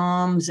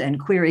feminisms and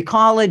queer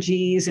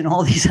ecologies and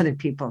all these other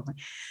people.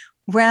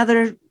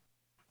 Rather,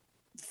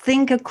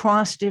 think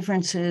across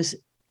differences,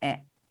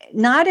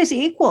 not as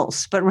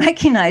equals, but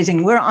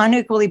recognizing we're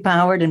unequally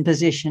powered and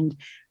positioned.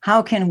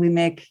 How can we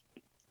make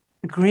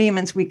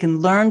agreements we can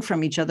learn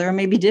from each other, or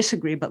maybe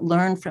disagree, but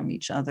learn from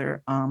each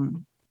other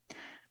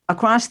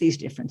across these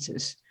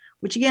differences?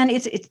 Which again,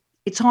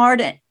 it's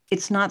hard.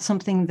 It's not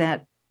something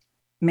that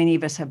many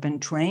of us have been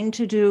trained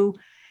to do.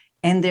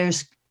 And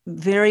there's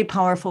very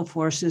powerful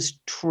forces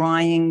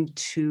trying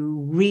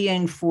to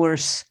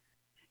reinforce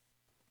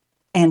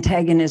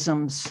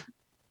antagonisms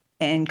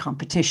and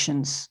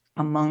competitions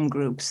among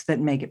groups that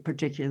make it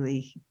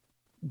particularly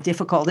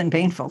difficult and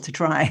painful to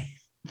try.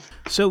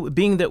 So,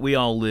 being that we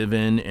all live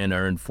in and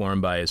are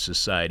informed by a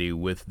society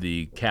with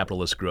the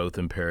capitalist growth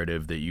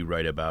imperative that you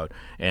write about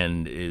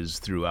and is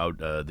throughout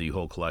the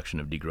whole collection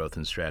of Degrowth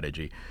and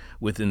Strategy,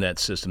 within that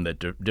system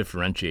that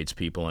differentiates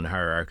people in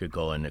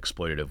hierarchical and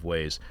exploitative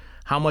ways,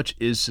 how much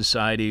is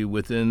society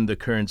within the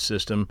current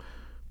system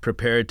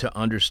prepared to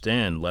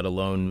understand, let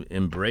alone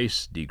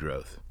embrace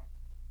degrowth?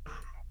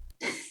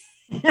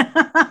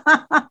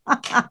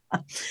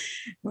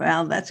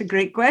 Well, that's a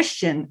great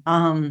question.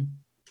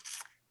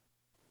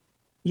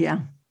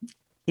 Yeah,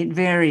 it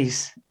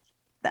varies.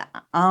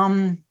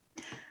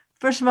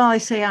 First of all, I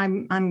say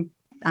I'm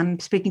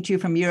speaking to you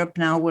from Europe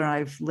now, where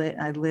I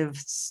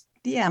lived,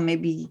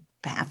 maybe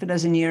half a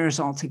dozen years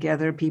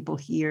altogether. People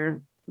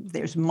here,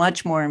 there's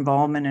much more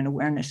involvement and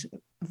awareness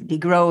of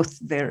degrowth.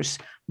 There's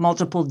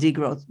multiple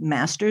degrowth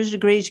master's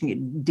degrees. You can get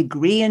a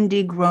degree in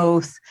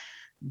degrowth.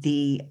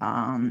 The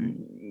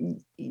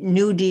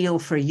New Deal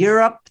for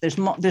Europe. There's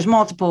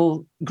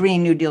multiple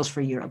Green New Deals for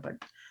Europe, but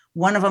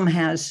one of them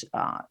has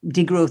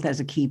degrowth as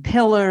a key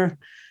pillar.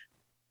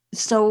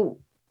 So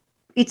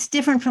it's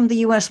different from the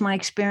US. My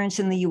experience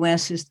in the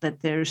US is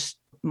that there's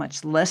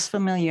much less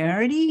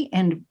familiarity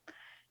and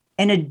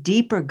a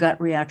deeper gut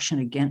reaction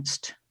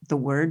against the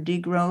word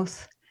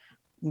degrowth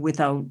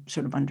without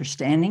sort of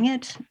understanding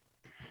it.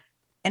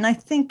 And I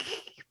think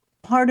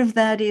part of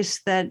that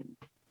is that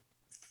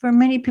for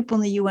many people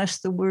in the US,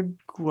 the word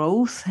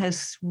growth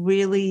has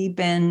really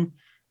been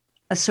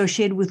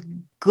associated with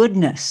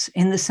goodness,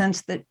 in the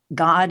sense that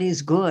God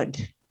is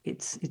good.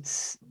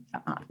 It's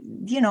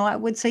I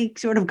would say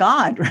sort of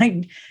God,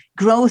 right?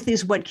 Growth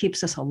is what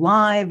keeps us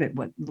alive. It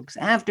what looks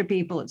after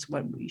people. It's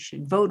what we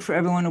should vote for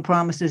everyone who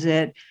promises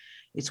it.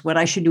 It's what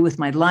I should do with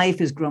my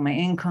life, is grow my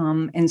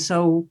income. And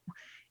so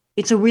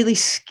it's a really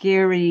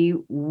scary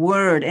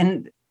word,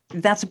 and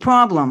that's a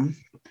problem.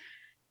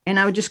 And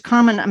I would just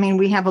comment, I mean,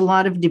 we have a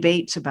lot of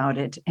debates about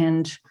it.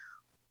 And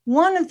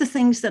one of the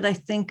things that I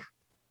think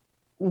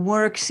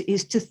works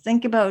is to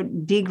think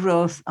about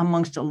degrowth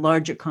amongst a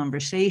larger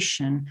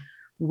conversation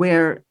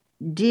where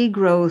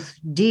degrowth,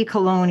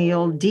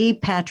 decolonial,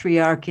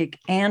 depatriarchic,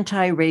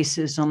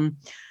 anti-racism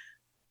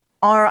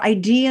are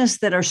ideas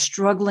that are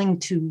struggling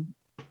to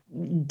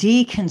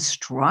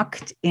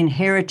deconstruct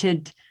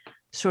inherited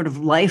sort of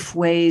life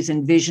ways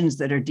and visions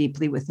that are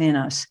deeply within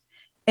us.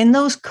 And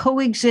those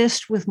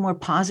coexist with more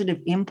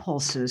positive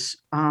impulses.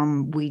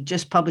 We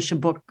just published a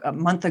book a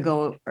month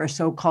ago or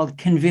so called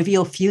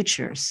Convivial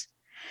Futures,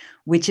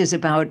 which is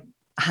about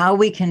how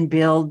we can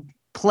build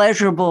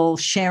pleasurable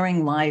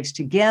sharing lives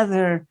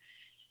together.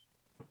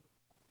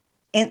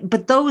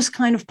 But those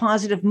kind of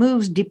positive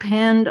moves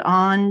depend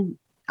on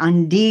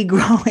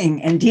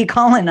degrowing and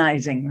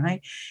decolonizing,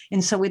 right?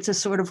 And so it's a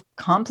sort of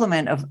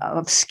complement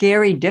of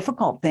scary,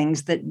 difficult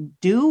things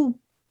that do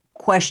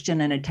question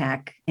and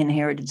attack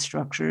inherited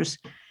structures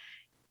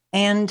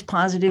and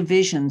positive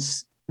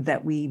visions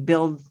that we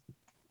build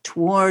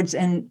towards,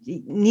 and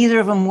neither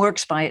of them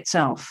works by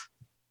itself.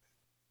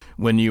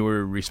 When you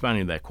were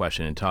responding to that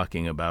question and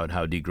talking about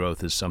how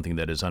degrowth is something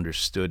that is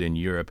understood in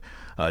Europe,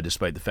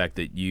 despite the fact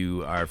that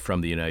you are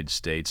from the United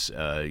States,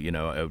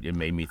 it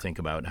made me think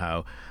about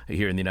how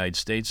here in the United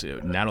States,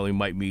 not only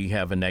might we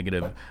have a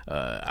negative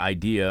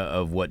idea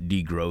of what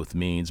degrowth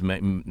means,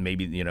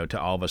 maybe, to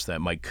all of us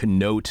that might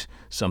connote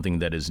something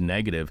that is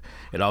negative.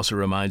 It also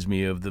reminds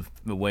me of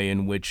the way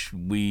in which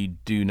we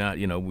do not,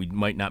 we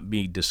might not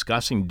be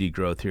discussing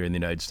degrowth here in the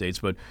United States,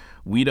 but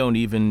we don't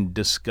even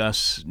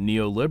discuss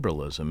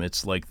neoliberalism.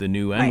 It's like the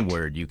new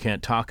N-word. You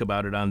can't talk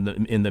about it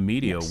in the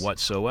media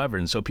whatsoever.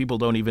 And so people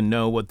don't even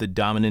know what the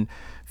dominant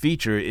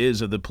feature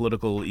is of the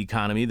political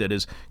economy that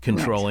is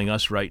controlling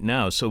us right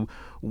now. So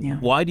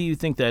why do you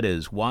think that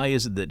is? Why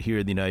is it that here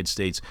in the United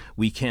States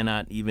we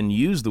cannot even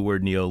use the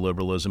word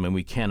neoliberalism and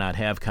we cannot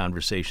have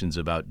conversations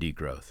about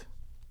degrowth?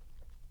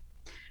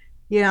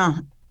 Yeah,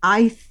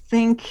 I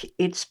think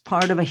it's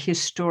part of a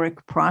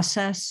historic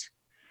process.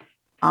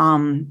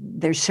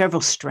 There's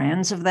several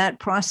strands of that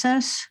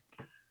process.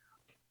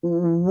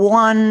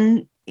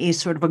 One is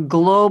sort of a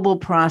global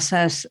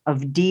process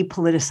of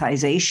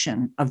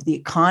depoliticization of the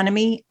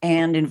economy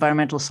and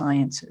environmental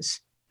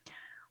sciences,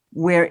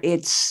 where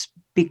it's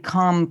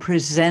become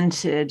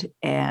presented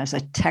as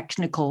a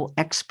technical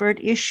expert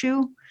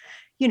issue.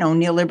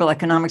 Neoliberal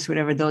economics,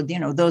 whatever,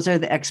 those are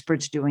the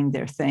experts doing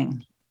their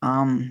thing,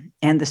 and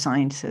the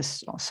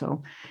scientists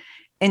also.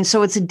 And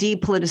so it's a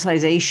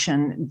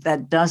depoliticization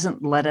that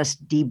doesn't let us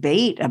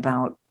debate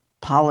about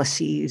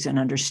policies and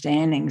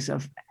understandings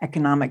of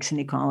economics and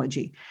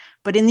ecology.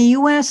 But in the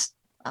US,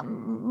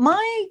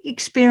 my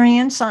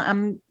experience,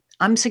 I'm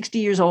 60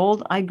 years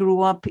old. I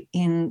grew up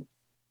in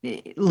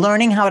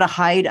learning how to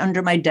hide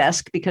under my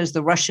desk because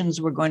the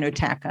Russians were going to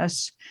attack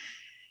us.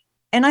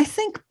 And I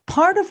think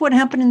part of what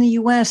happened in the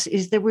US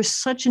is there was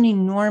such an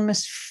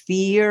enormous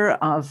fear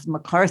of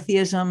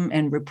McCarthyism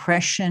and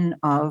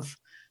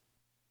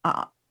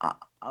uh,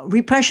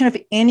 repression of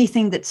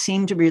anything that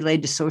seemed to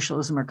relate to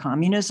socialism or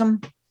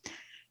communism.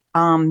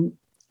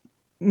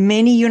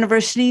 Many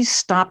universities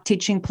stopped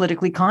teaching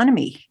political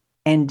economy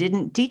and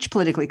didn't teach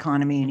political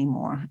economy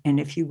anymore. And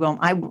if you will,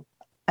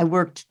 I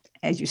worked,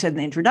 as you said in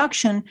the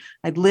introduction,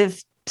 I'd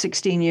lived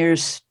 16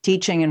 years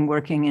teaching and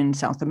working in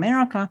South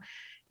America.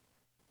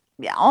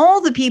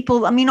 All the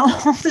people, I mean,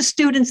 all the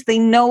students, they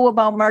know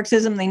about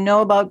Marxism, they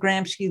know about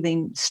Gramsci,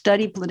 they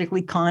study political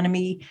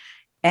economy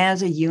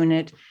as a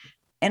unit.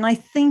 And I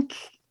think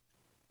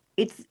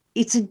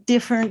it's a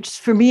different,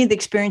 for me, the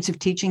experience of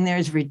teaching there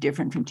is very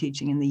different from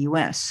teaching in the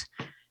US,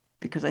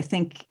 because I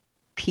think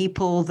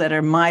people that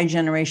are my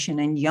generation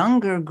and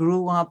younger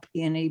grew up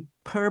in a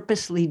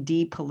purposely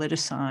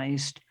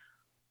depoliticized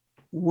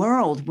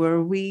world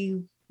where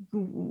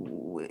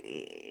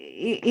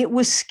it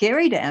was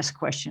scary to ask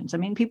questions. I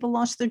mean, people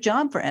lost their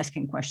job for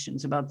asking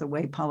questions about the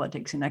way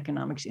politics and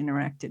economics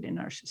interacted in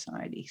our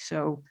society.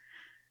 So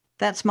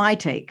that's my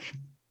take.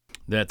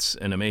 That's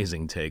an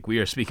amazing take. We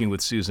are speaking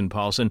with Susan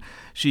Paulson.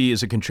 She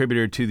is a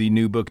contributor to the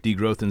new book,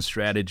 Degrowth and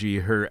Strategy.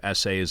 Her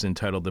essay is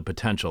entitled The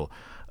Potential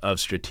of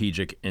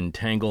Strategic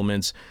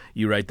Entanglements.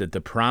 You write that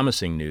the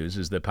promising news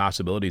is that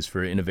possibilities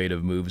for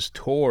innovative moves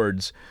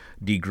towards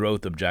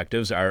degrowth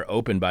objectives are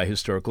opened by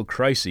historical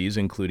crises,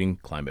 including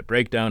climate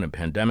breakdown and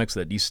pandemics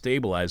that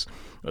destabilize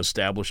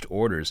established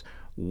orders.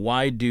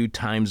 Why do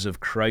times of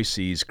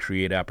crises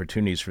create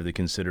opportunities for the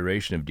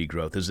consideration of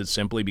degrowth? Is it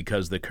simply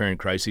because the current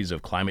crises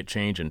of climate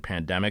change and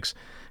pandemics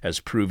has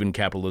proven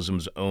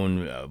capitalism's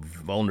own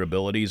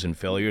vulnerabilities and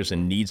failures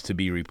and needs to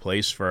be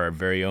replaced for our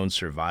very own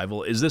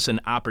survival? Is this an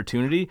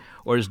opportunity,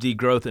 or is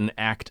degrowth an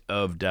act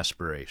of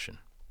desperation?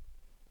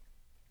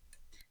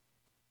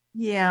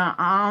 Yeah,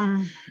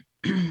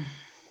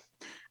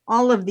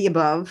 all of the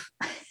above.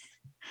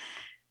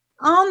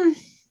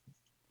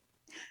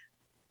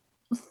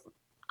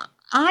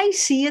 I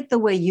see it the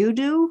way you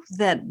do,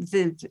 that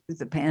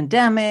the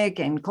pandemic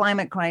and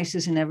climate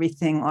crisis and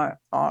everything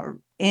are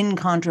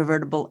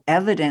incontrovertible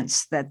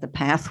evidence that the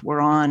path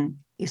we're on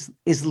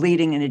is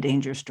leading in a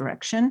dangerous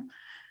direction.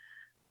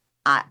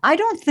 I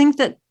don't think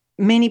that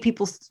many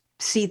people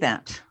see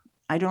that.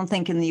 I don't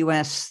think in the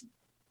US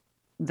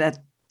that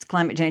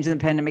climate change and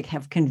the pandemic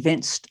have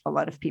convinced a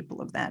lot of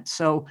people of that.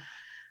 So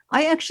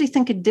I actually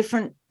think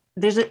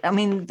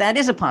that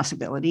is a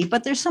possibility,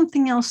 but there's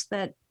something else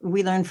that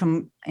we learned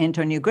from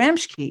Antonio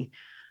Gramsci,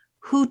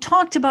 who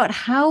talked about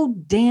how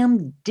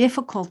damn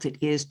difficult it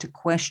is to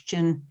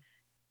question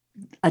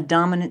a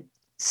dominant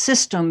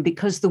system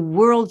because the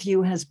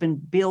worldview has been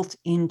built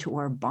into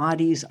our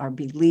bodies, our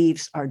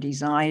beliefs, our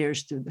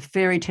desires through the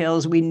fairy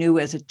tales we knew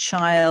as a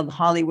child,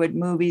 Hollywood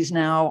movies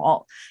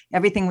now,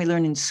 everything we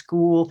learned in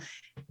school.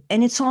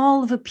 And it's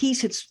all of a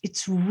piece.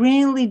 It's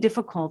really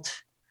difficult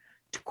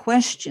to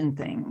question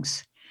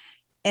things.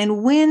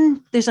 And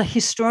when there's a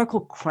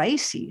historical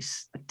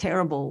crisis, a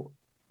terrible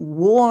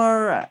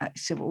war, a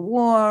civil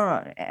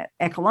war,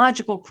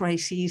 ecological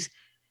crises,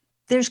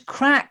 there's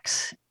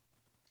cracks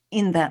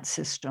in that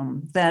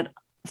system that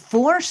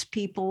force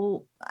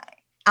people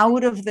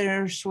out of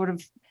their sort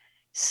of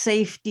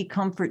safety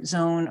comfort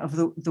zone of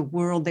the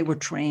world they were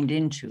trained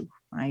into,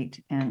 right?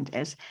 And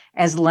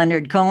as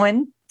Leonard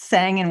Cohen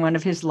sang in one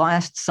of his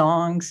last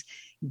songs,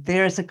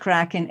 there's a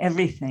crack in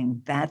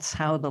everything. That's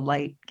how the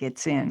light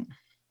gets in.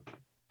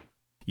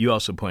 You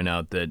also point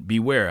out that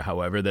beware,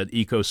 however, that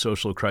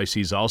eco-social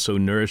crises also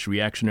nourish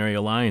reactionary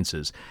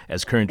alliances.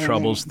 As current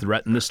troubles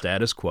threaten the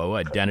status quo,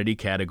 identity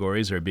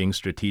categories are being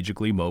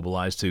strategically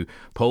mobilized to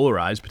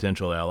polarize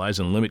potential allies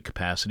and limit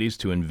capacities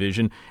to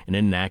envision and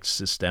enact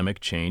systemic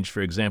change.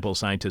 For example,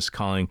 scientists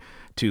calling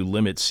to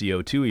limit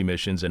CO2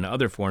 emissions and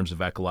other forms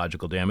of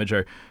ecological damage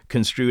are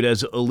construed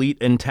as elite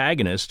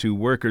antagonists to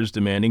workers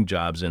demanding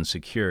jobs and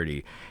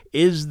security.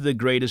 Is the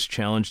greatest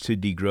challenge to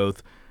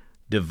degrowth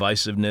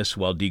divisiveness,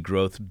 while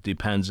degrowth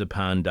depends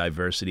upon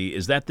diversity?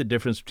 Is that the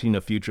difference between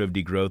a future of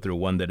degrowth or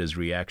one that is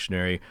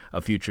reactionary, a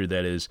future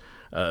that is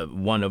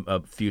one of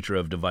a future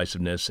of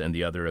divisiveness and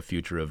the other a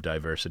future of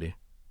diversity?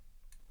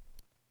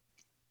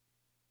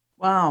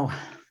 Wow.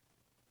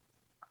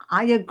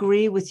 I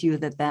agree with you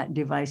that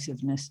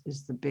divisiveness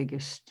is the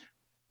biggest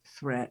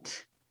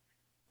threat.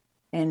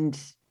 And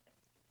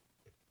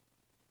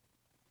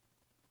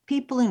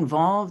people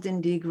involved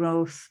in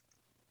degrowth,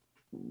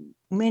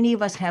 many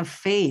of us have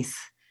faith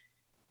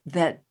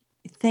that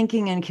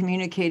thinking and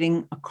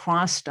communicating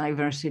across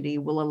diversity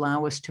will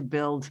allow us to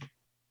build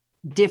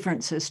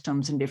different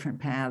systems and different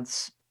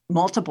paths,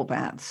 multiple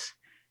paths,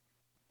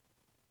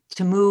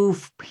 to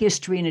move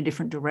history in a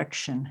different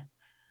direction.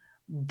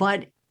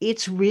 But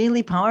it's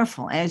really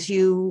powerful. As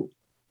you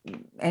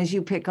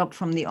pick up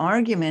from the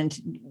argument,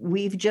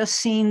 we've just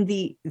seen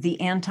the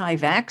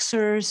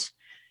anti-vaxxers,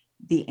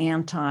 the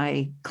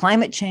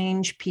anti-climate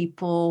change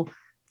people,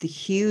 the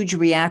huge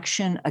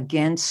reaction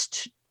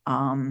against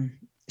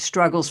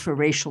struggles for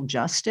racial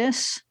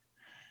justice.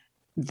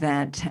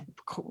 that,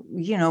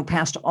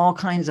 passed all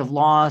kinds of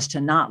laws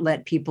to not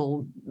let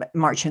people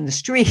march in the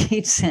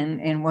streets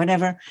and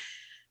whatever,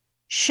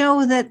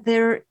 show that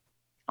there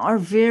are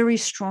very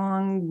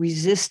strong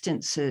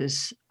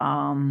resistances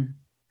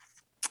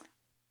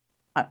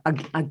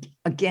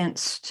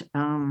against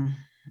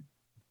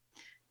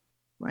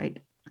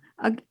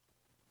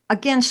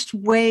against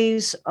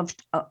ways of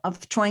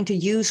trying to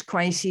use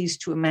crises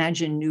to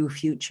imagine new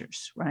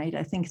futures, right?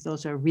 I think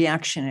those are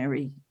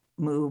reactionary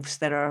moves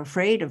that are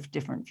afraid of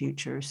different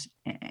futures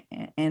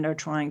and are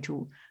trying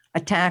to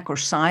attack or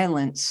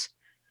silence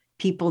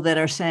people that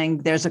are saying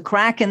there's a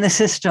crack in the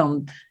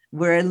system,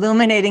 we're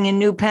illuminating a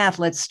new path,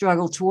 let's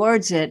struggle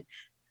towards it.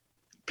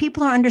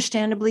 People are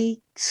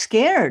understandably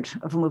scared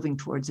of moving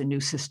towards a new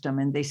system,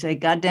 and they say,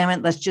 God damn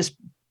it, let's just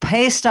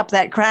paste up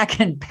that crack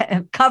and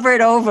cover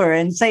it over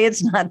and say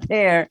it's not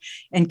there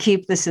and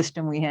keep the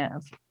system we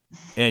have.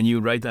 And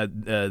you write that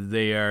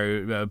they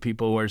are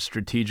people who are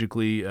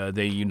strategically,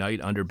 they unite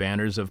under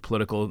banners of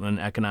political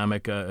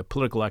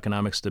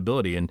economic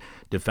stability and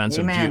defense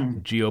of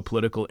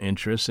geopolitical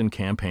interests and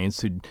campaigns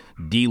to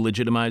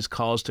delegitimize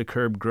calls to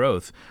curb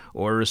growth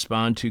or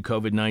respond to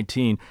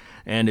COVID-19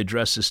 and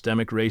address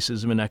systemic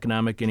racism and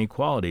economic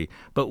inequality.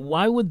 But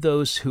why would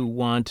those who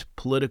want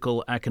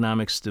political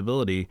economic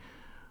stability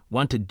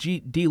want to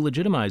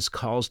delegitimize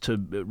calls to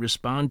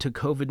respond to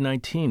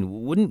COVID-19?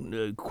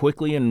 Wouldn't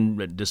quickly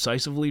and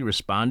decisively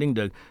responding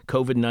to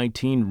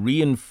COVID-19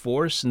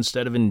 reinforce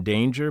instead of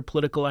endanger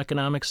political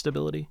economic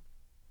stability?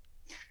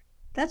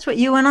 That's the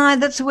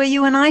way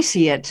you and I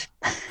see it.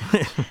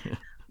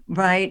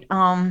 Right.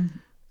 And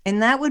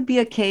that would be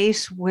a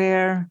case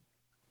where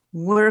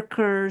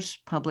workers,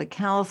 public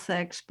health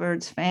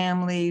experts,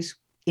 families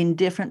in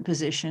different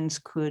positions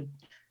could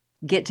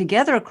get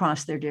together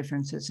across their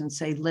differences and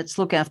say, let's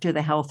look after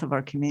the health of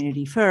our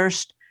community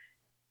first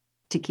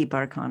to keep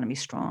our economy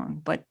strong.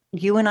 But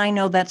you and I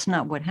know that's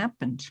not what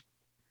happened.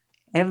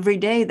 Every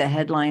day the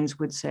headlines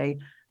would say,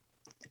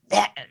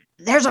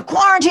 there's a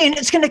quarantine,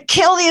 it's going to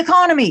kill the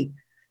economy.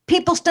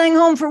 People staying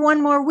home for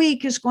one more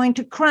week is going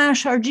to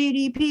crash our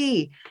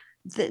GDP.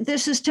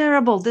 This is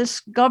terrible. This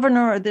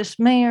governor or this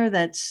mayor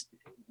that's,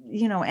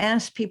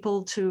 asked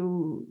people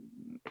to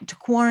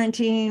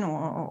quarantine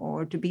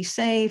or to be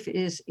safe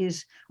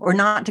is or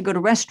not to go to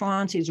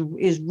restaurants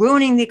is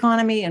ruining the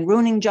economy and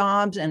ruining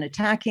jobs and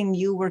attacking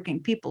you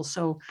working people.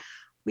 So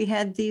we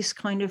had these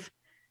kind of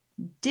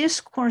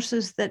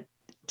discourses that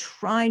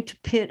tried to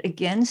pit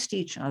against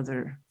each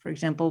other. For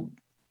example,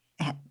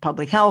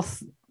 public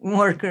health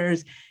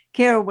workers,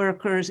 care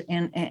workers,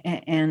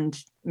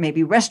 and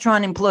maybe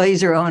restaurant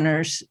employees or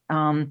owners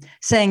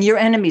saying you're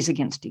enemies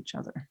against each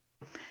other.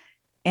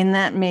 And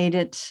that made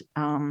it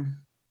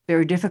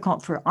very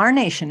difficult for our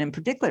nation, in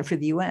particular for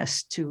the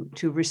U.S., to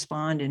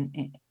respond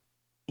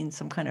in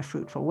some kind of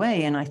fruitful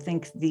way. And I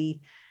think the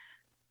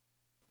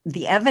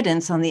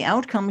evidence on the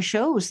outcome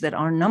shows that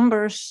our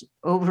numbers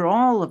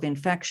overall of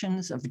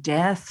infections, of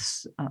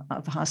deaths,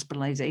 of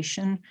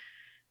hospitalization,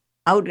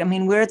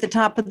 we're at the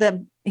top of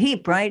the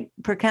heap, right?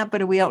 Per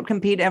capita, we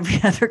outcompete every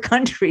other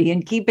country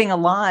in keeping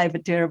alive a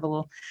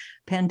terrible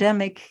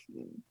pandemic,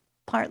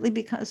 partly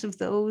because of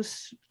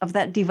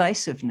that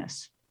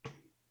divisiveness.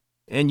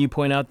 And you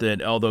point out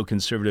that although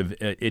conservative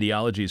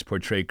ideologies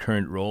portray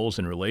current roles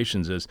and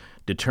relations as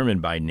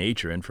determined by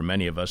nature, and for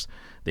many of us,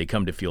 they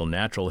come to feel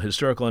natural,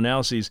 historical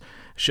analyses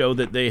show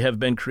that they have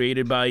been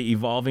created by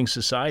evolving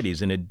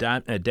societies and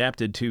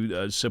adapted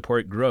to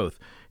support growth.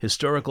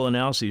 Historical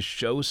analyses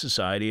show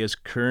society as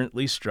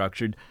currently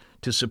structured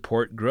to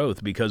support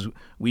growth because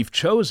we've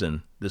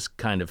chosen this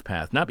kind of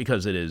path, not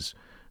because it is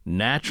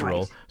natural.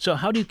 Right. So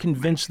how do you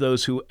convince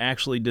those who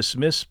actually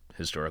dismiss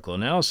historical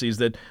analyses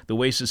that the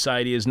way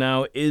society is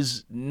now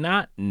is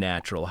not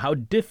natural? How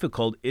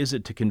difficult is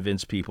it to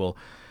convince people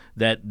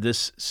that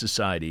this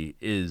society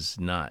is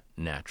not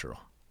natural?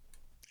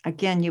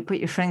 Again, you put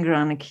your finger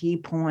on a key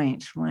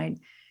point, right?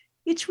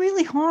 It's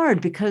really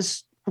hard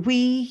because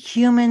we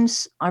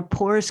humans are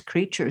porous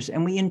creatures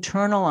and we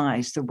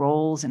internalize the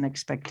roles and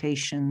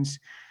expectations.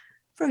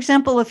 For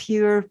example, if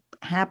you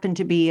happen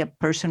to be a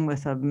person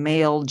with a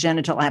male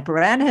genital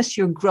apparatus,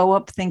 you grow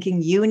up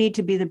thinking you need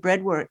to be the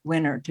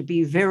breadwinner, to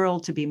be virile,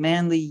 to be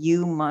manly.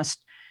 You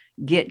must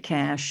get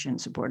cash and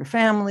support a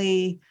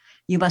family.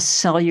 You must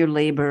sell your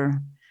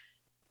labor.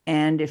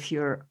 And if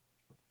you're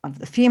of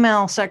the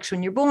female sex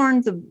when you're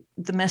born,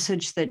 the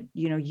message that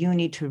you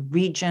need to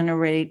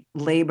regenerate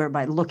labor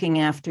by looking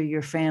after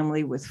your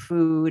family with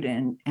food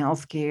and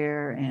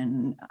healthcare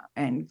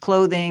and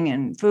clothing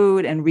and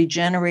food, and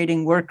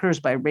regenerating workers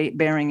by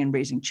bearing and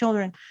raising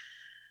children.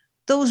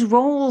 Those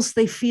roles,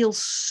 they feel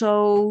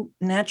so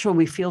natural.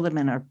 We feel them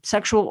in our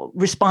sexual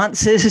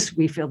responses.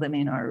 We feel them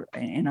in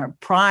our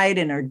pride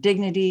and our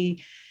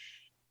dignity.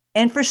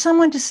 And for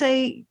someone to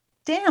say,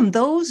 damn,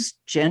 those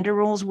gender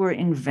roles were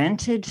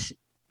invented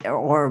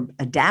or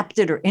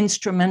adapted or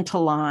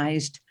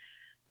instrumentalized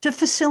to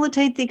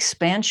facilitate the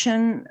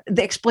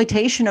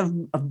exploitation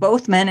of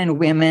both men and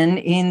women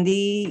in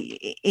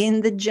the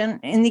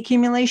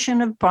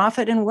accumulation of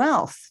profit and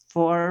wealth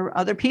for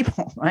other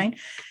people, right?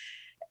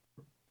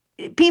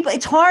 People,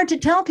 it's hard to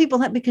tell people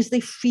that because they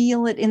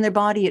feel it in their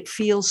body. It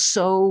feels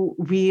so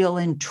real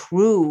and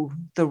true,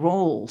 the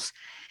roles.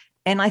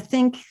 And I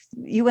think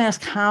you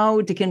asked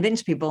how to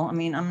convince people. I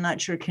mean, I'm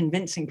not sure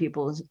convincing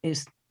people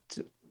is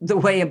the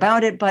way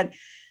about it, but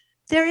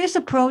there is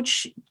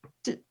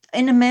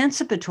an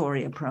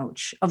emancipatory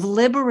approach of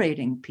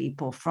liberating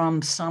people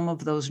from some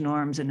of those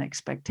norms and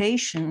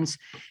expectations.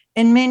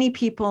 And many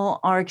people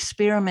are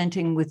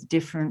experimenting with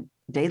different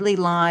daily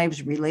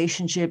lives,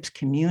 relationships,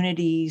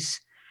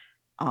 communities,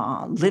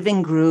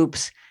 living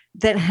groups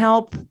that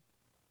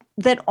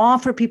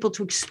offer people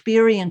to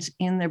experience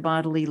in their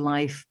bodily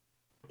life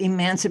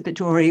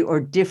emancipatory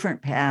or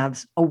different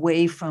paths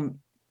away from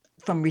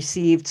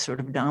received sort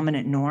of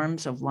dominant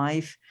norms of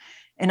life.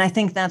 And I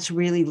think that's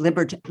really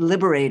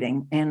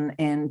liberating.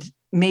 And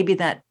maybe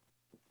that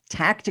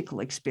tactical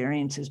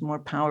experience is more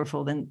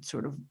powerful than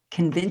sort of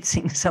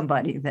convincing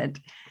somebody that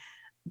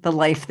the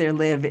life they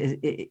live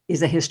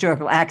is a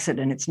historical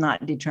accident. It's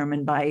not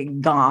determined by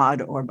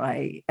God or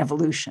by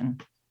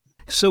evolution.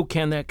 So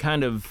can that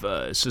kind of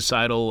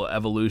societal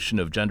evolution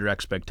of gender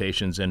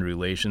expectations and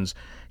relations,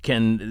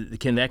 can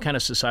that kind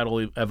of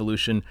societal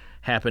evolution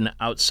happen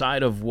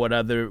outside of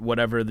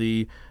whatever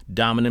the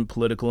dominant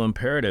political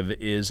imperative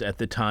is at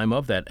the time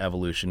of that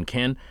evolution?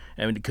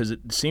 Because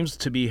it seems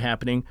to be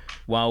happening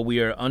while we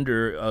are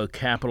under a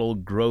capital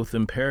growth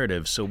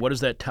imperative. So what does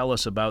that tell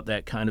us about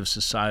that kind of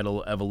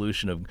societal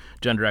evolution of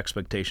gender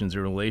expectations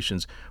and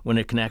relations when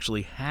it can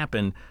actually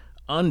happen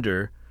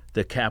under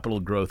the capital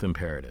growth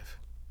imperative?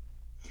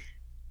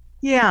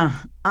 Yeah,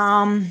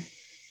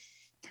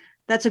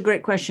 that's a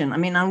great question. I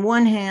mean, on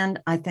one hand,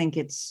 I think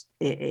it's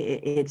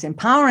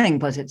empowering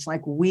because it's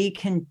like we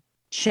can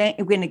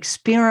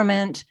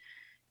experiment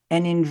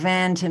and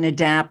invent and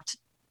adapt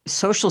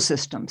social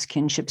systems,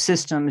 kinship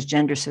systems,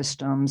 gender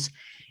systems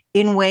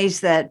in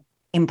ways that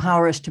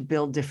empower us to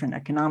build different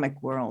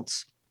economic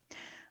worlds.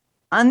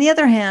 On the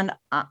other hand,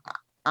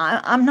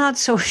 I'm not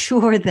so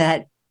sure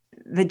that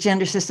the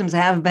gender systems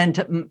have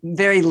been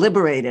very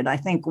liberated. I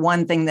think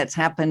one thing that's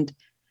happened,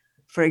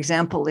 for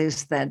example,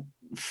 is that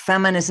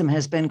feminism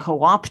has been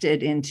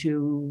co-opted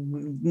into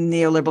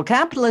neoliberal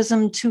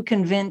capitalism to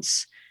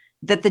convince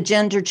that the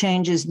gender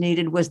changes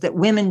needed was that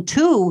women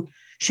too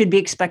should be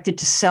expected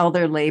to sell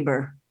their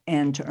labor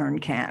and to earn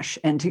cash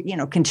and to,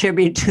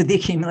 contribute to the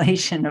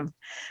accumulation of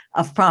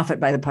profit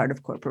by the part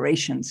of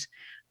corporations.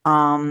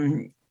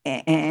 And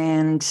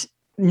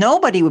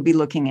nobody would be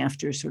looking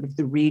after sort of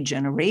the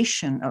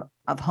regeneration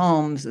of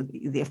homes,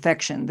 the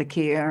affection, the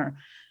care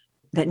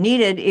that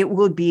needed. It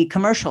would be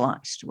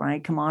commercialized,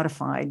 right?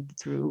 Commodified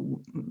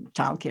through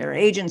childcare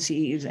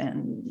agencies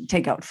and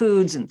takeout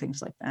foods and things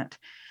like that.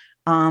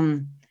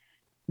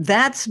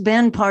 That's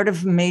been part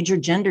of major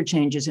gender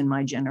changes in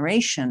my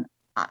generation.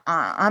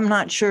 I'm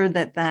not sure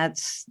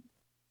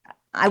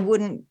I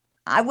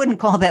wouldn't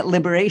call that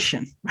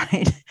liberation,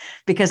 right?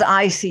 Because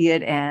I see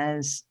it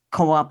as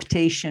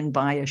co-optation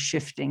by a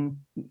shifting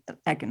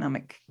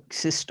economic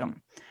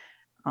system.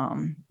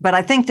 But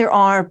I think there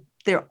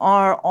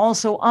are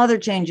also other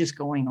changes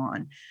going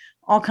on,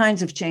 all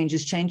kinds of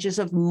changes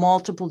of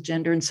multiple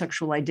gender and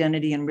sexual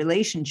identity and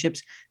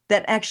relationships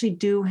that actually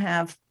do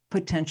have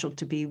potential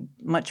to be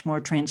much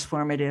more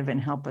transformative and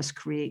help us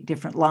create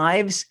different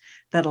lives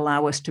that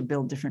allow us to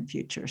build different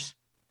futures.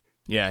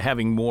 Yeah,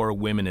 having more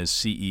women as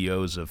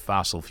CEOs of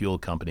fossil fuel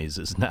companies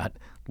is not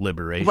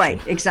liberation. Right,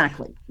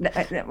 exactly.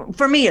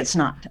 For me, it's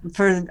not.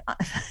 For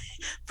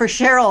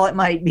Cheryl, it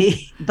might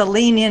be. The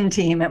Lean In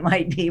team, it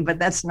might be, but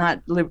that's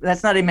not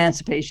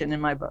emancipation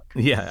in my book.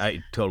 Yeah,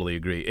 I totally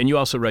agree. And you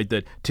also write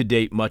that to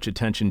date, much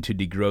attention to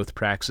degrowth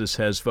praxis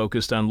has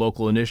focused on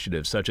local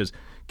initiatives such as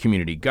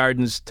community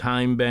gardens,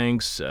 time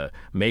banks,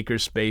 maker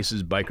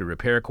spaces, biker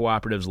repair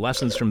cooperatives.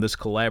 Lessons from this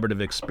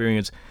collaborative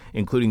experience,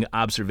 including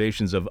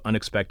observations of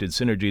unexpected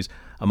synergies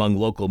among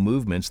local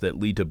movements that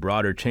lead to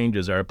broader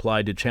changes, are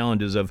applied to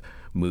challenges of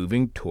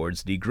moving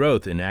towards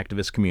degrowth in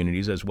activist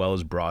communities as well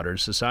as broader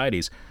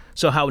societies.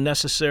 So how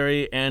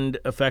necessary and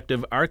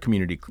effective are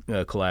community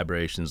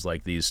collaborations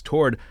like these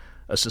toward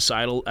a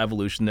societal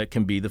evolution that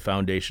can be the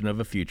foundation of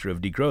a future of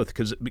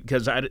degrowth?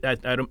 Because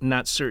I'm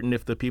not certain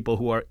if the people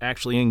who are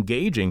actually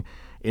engaging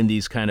in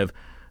these kind of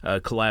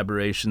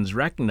collaborations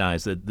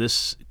recognize that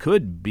this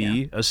could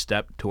be a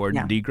step toward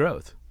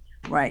degrowth.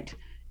 Right.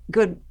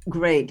 Good.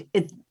 Great.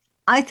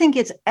 I think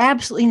it's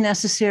absolutely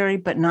necessary,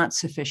 but not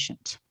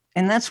sufficient.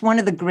 And that's one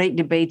of the great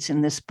debates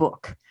in this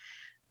book.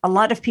 A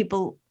lot of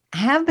people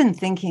have been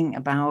thinking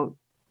about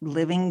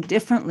living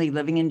differently,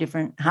 living in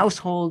different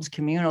households,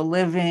 communal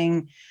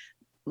living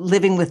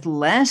with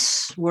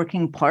less,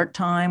 working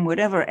part-time,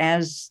 whatever,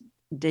 as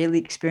daily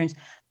experience.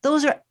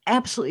 Those are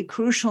absolutely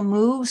crucial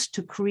moves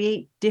to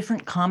create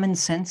different common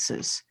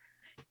senses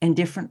and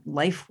different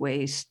life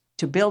ways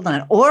to build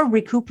on or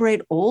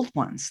recuperate old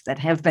ones that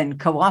have been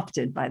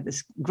co-opted by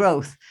this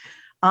growth.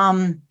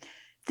 The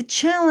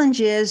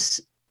challenge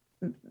is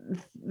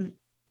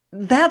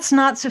that's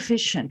not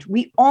sufficient.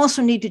 We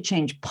also need to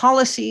change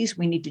policies.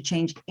 We need to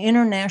change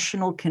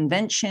international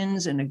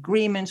conventions and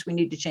agreements. We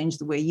need to change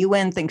the way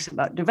UN thinks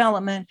about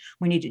development.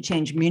 We need to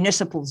change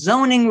municipal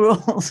zoning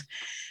rules.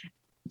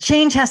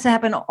 Change has to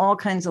happen at all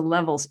kinds of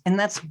levels. And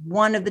that's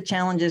one of the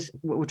challenges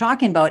what we're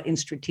talking about in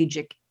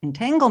strategic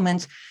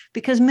entanglements,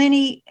 because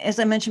many, as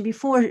I mentioned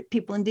before,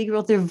 people in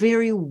degrowth, they're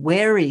very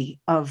wary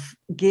of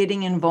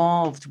getting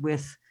involved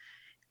with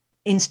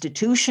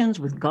institutions,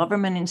 with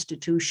government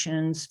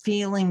institutions,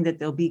 feeling that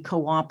they'll be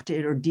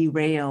co-opted or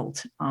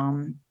derailed.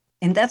 And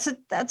that's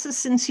a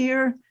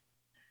sincere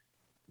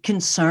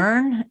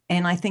concern.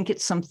 And I think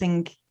it's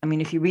something, I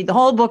mean, if you read the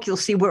whole book, you'll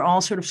see we're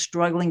all sort of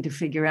struggling to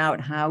figure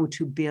out how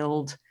to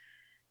build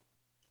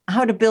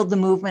the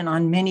movement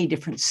on many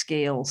different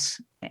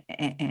scales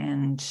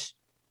and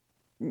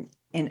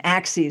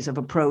axes of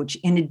approach,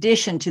 in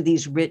addition to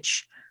these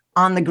rich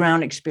on the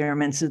ground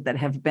experiments that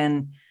have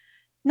been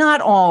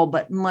not all,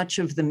 but much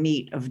of the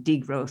meat of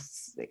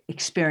degrowth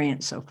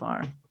experience so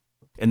far.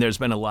 And there's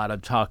been a lot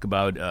of talk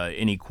about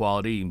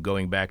inequality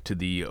going back to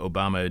the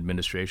Obama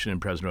administration and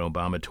President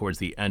Obama towards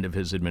the end of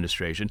his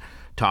administration,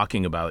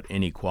 talking about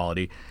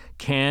inequality.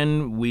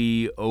 Can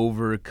we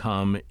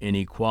overcome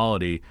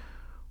inequality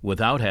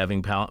without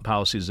having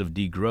policies of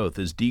degrowth?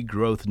 Is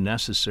degrowth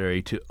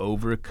necessary to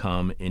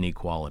overcome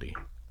inequality?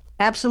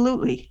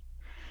 Absolutely.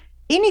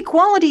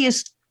 Inequality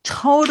is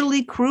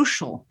totally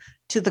crucial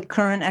to the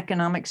current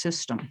economic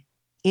system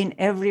in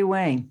every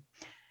way.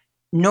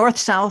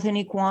 North-South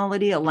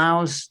inequality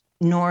allows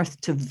North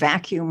to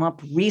vacuum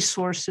up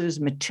resources,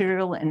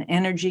 material and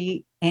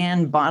energy,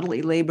 and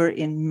bodily labor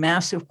in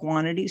massive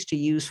quantities to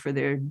use for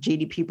their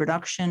GDP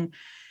production.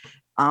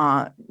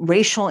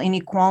 Racial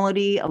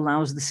inequality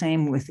allows the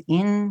same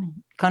within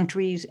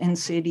countries and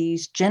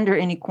cities. Gender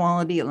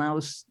inequality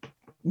allows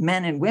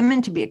men and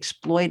women to be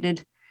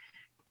exploited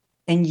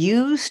and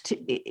used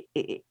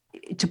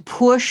to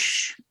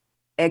push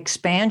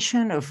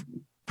expansion of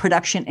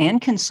production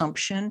and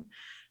consumption.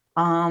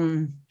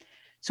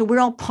 So we're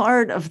all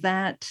part of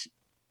that.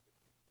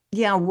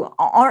 Yeah,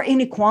 our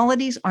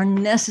inequalities are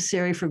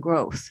necessary for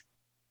growth.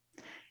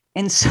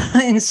 And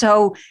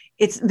so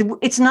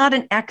it's not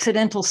an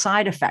accidental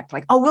side effect,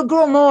 like, oh, we'll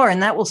grow more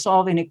and that will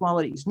solve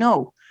inequalities.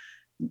 No,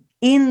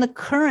 in the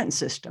current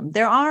system,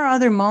 there are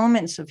other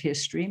moments of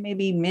history,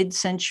 maybe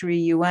mid-century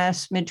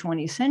US,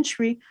 mid-20th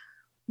century,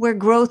 where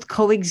growth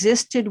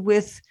coexisted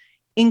with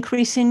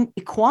increasing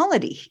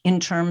equality in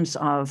terms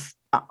of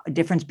a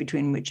difference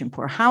between rich and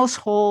poor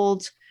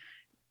households,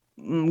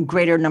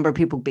 greater number of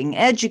people being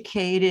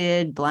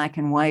educated, Black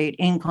and white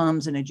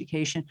incomes and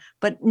education,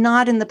 but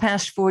not in the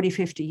past 40,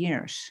 50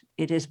 years.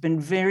 It has been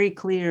very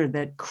clear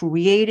that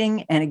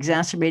creating and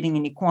exacerbating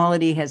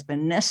inequality has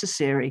been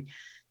necessary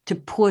to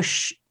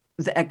push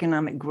the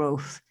economic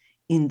growth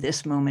in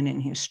this moment in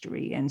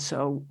history. And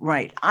so,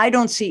 right, I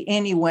don't see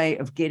any way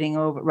of getting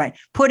over, right,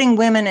 putting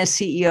women as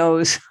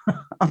CEOs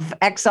of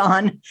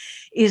Exxon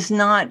is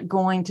not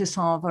going to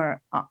solve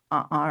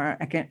our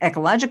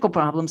ecological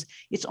problems.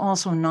 It's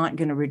also not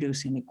going to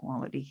reduce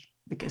inequality,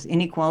 because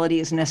inequality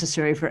is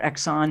necessary for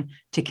Exxon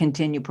to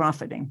continue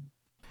profiting.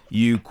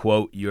 You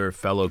quote your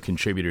fellow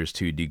contributors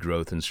to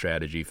Degrowth and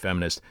Strategy,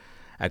 feminist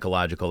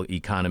ecological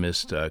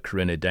economist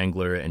Corinna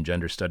Dengler and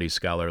gender studies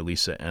scholar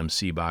Lisa M.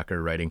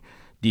 Seebacher, writing,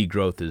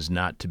 "Degrowth is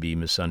not to be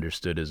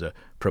misunderstood as a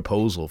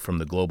proposal from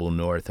the global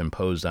north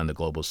imposed on the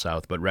global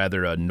south, but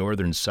rather a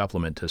northern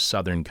supplement to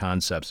southern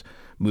concepts,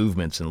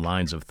 movements, and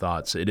lines of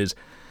thoughts. It is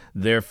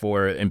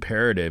therefore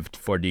imperative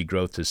for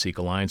degrowth to seek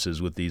alliances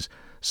with these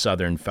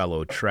southern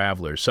fellow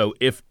travelers." So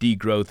if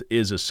degrowth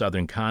is a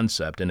southern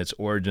concept and its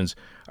origins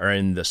are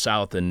in the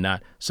south and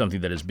not something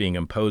that is being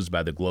imposed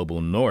by the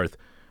global north,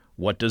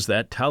 what does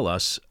that tell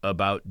us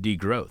about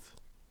degrowth?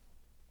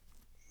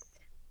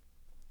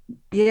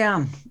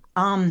 Yeah.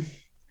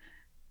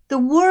 The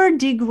word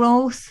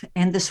degrowth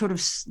and the sort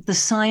of the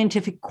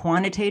scientific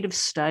quantitative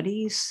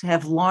studies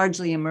have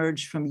largely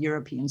emerged from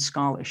European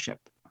scholarship,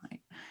 right?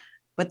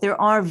 But there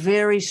are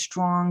very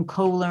strong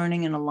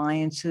co-learning and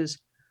alliances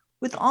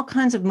with all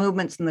kinds of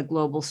movements in the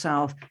global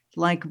south,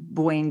 like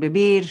Buen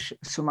Vivir,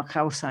 Suma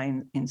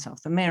Causa in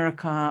South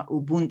America,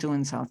 Ubuntu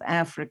in South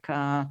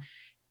Africa,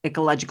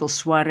 Ecological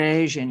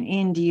Swaraj in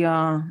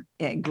India,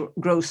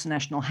 Gross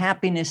National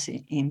Happiness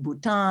in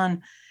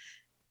Bhutan,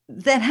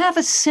 that have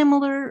a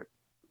similar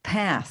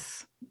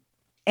path.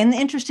 And the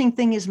interesting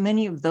thing is,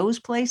 many of those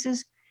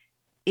places,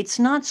 it's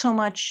not so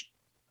much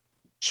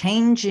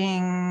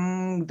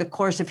changing the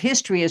course of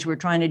history as we're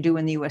trying to do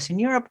in the US and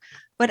Europe,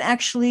 but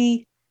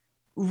actually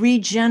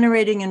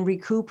regenerating and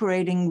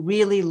recuperating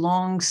really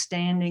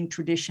long-standing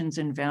traditions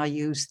and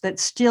values that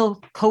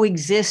still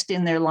coexist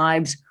in their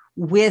lives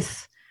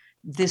with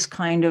this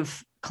kind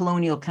of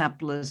colonial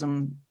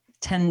capitalism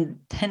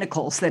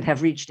tentacles that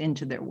have reached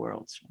into their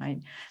worlds, right?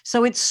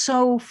 So it's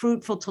so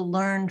fruitful to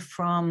learn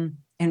from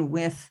and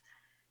with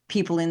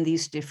people in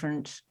these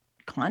different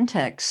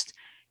contexts.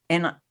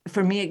 And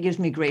for me, it gives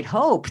me great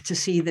hope to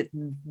see that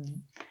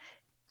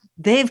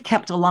they've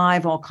kept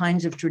alive all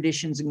kinds of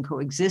traditions and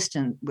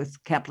coexistent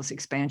with capitalist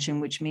expansion,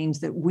 which means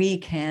that we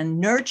can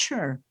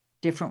nurture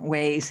different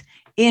ways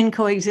in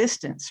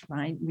coexistence,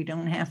 right? We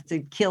don't have to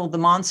kill the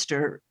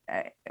monster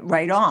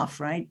right off,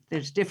 right?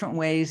 There's different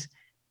ways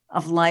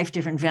of life,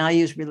 different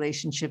values,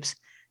 relationships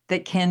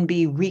that can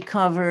be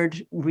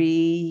recovered,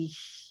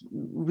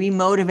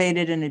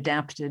 remotivated, and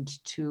adapted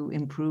to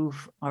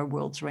improve our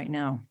worlds right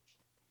now.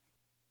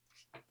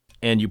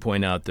 And you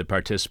point out that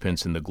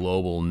participants in the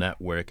global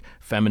network,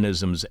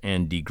 Feminisms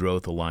and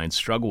Degrowth Alliance,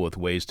 struggle with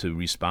ways to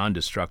respond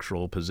to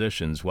structural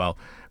positions while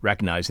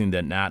recognizing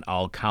that not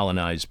all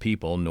colonized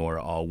people, nor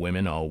all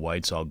women, all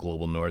whites, all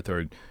global north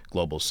or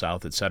global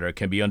south, etc.,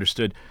 can be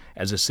understood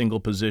as a single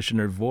position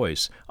or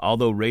voice.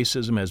 Although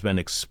racism has been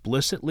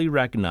explicitly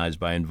recognized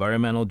by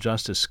environmental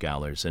justice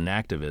scholars and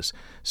activists,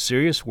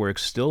 serious work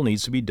still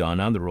needs to be done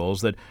on the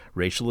roles that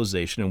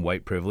racialization and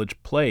white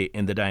privilege play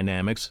in the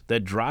dynamics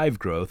that drive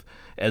growth,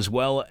 as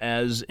well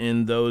as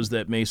in those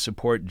that may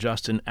support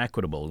just and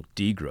equitable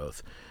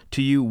degrowth.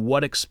 To you,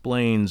 what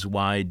explains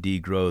why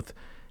degrowth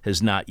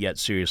has not yet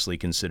seriously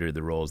considered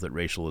the roles that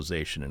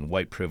racialization and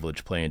white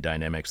privilege play in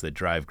dynamics that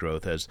drive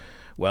growth, as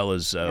well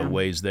as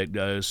ways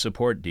that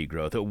support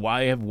degrowth?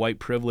 Why have white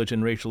privilege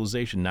and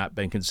racialization not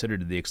been considered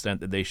to the extent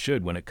that they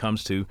should when it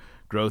comes to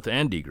growth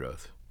and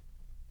degrowth?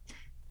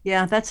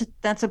 Yeah,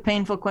 that's a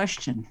painful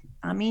question.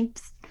 I mean,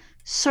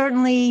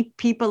 certainly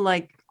people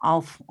like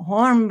Alf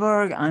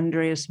Hornberg,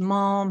 Andreas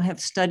Malm have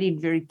studied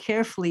very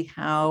carefully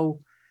how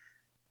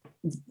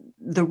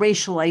the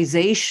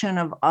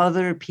racialization of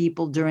other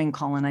people during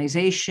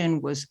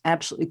colonization was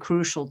absolutely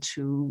crucial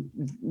to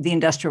the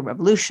Industrial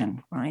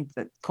Revolution, right?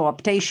 The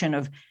co-optation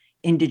of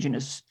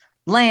indigenous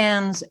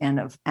lands and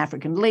of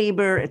African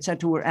labor, et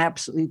cetera, were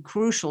absolutely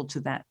crucial to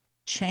that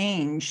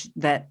change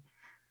that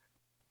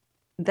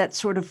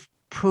sort of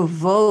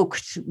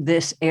provoked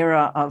this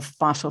era of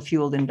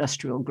fossil-fueled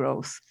industrial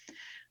growth.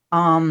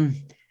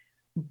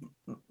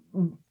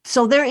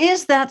 So there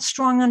is that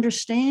strong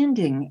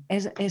understanding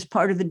as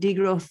part of the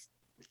degrowth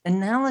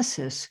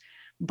analysis,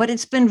 but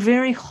it's been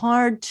very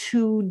hard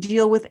to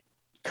deal with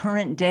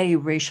current day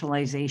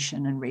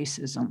racialization and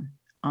racism.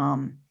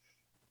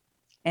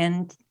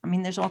 And I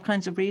mean, there's all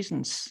kinds of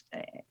reasons.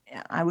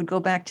 I would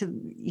go back to,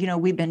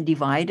 we've been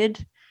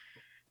divided.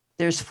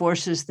 There's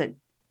forces that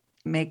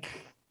make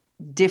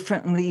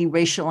differently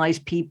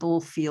racialized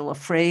people feel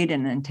afraid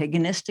and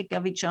antagonistic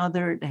of each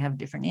other, to have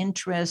different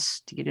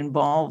interests, to get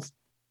involved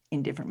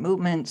in different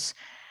movements.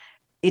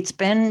 It's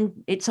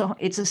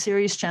a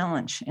serious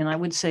challenge. And I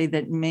would say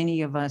that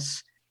many of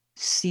us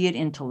see it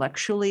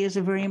intellectually as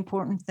a very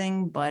important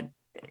thing, but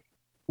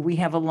we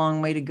have a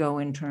long way to go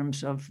in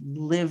terms of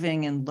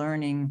living and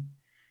learning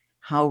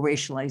how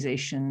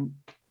racialization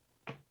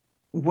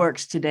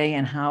works today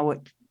and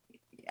how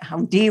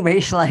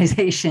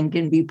deracialization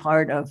can be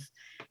part of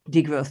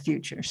degrowth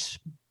futures.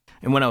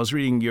 And when I was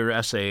reading your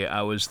essay,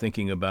 I was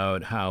thinking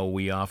about how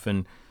we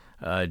often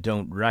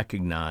don't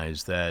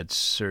recognize that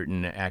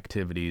certain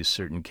activities,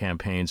 certain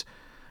campaigns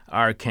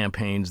are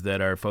campaigns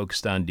that are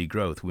focused on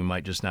degrowth. We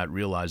might just not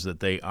realize that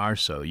they are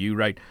so. You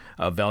write,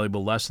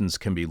 valuable lessons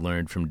can be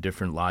learned from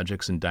different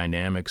logics and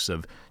dynamics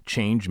of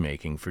change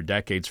making. For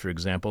decades, for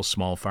example,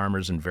 small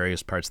farmers in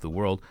various parts of the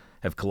world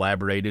have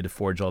collaborated to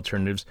forge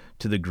alternatives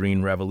to the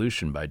Green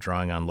Revolution by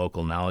drawing on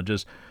local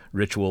knowledges,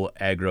 ritual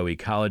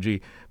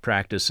agroecology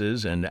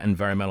practices, and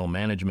environmental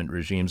management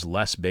regimes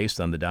less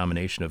based on the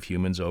domination of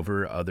humans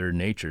over other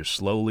natures.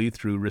 Slowly,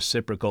 through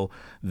reciprocal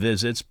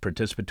visits,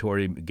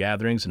 participatory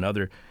gatherings, and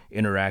other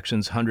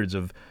interactions, hundreds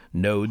of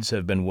nodes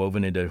have been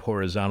woven into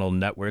horizontal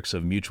networks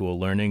of mutual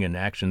learning and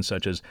action,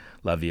 such as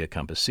La Via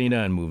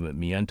Campesina and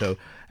Movimiento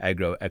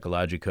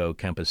Agroecologico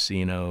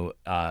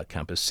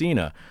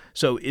Campesina.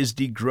 So is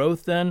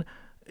degrowth then,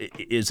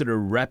 is it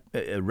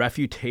a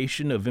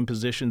refutation of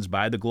impositions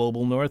by the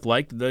global north,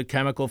 like the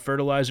chemical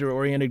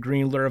fertilizer-oriented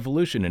green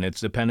revolution and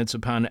its dependence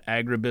upon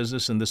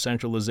agribusiness and the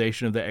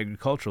centralization of the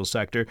agricultural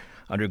sector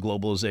under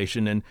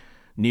globalization and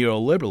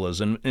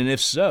neoliberalism? And if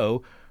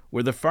so,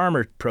 were the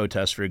farmer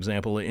protests, for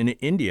example, in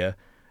India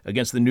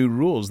against the new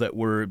rules that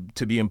were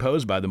to be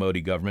imposed by the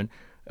Modi government,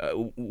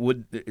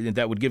 would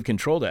give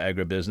control to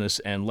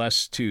agribusiness and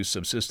less to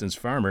subsistence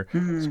farmer?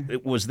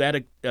 Was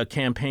that a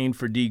campaign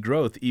for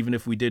degrowth, even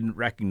if we didn't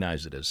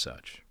recognize it as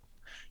such?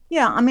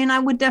 Yeah, I mean, I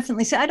would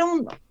definitely say I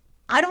don't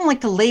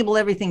like to label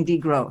everything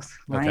degrowth,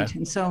 right? Okay.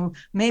 And so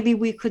maybe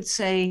we could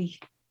say,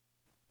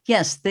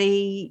 yes,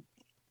 they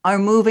are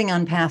moving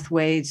on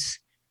pathways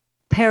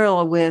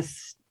parallel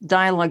with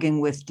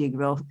dialoguing with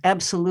degrowth.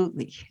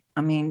 Absolutely.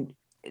 I mean,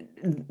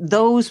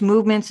 those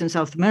movements in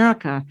South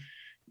America,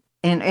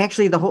 and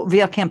actually the whole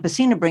Via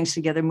Campesina brings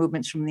together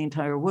movements from the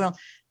entire world,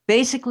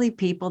 basically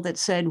people that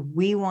said,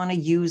 we want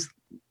to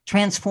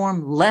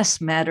transform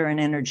less matter and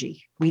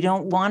energy. We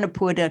don't want to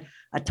put a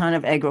ton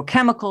of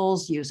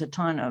agrochemicals, use a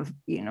ton of,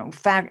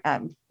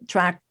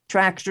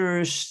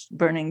 tractors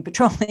burning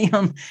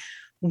petroleum.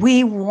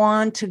 We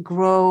want to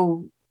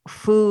grow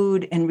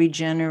food and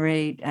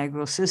regenerate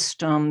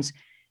agrosystems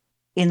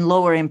in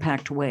lower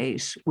impact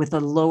ways with a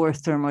lower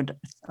thermodynamic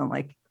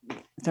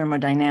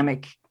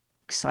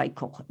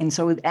cycle. And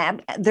so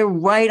they're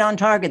right on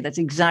target. That's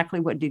exactly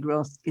what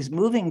degrowth is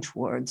moving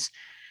towards.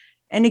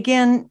 And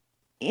again,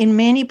 in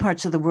many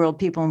parts of the world,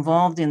 people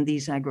involved in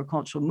these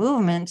agricultural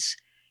movements,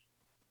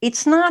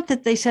 it's not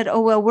that they said,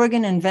 oh, well, we're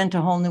going to invent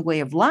a whole new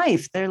way of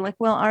life. They're like,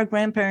 well, our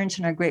grandparents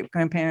and our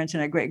great-grandparents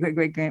and our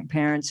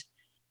great-great-great-grandparents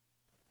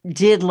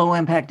did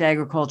low-impact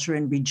agriculture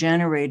and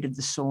regenerated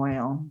the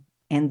soil.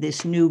 And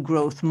this new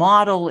growth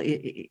model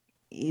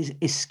is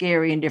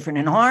scary and different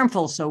and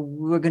harmful. So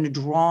we're going to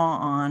draw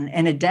on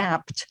and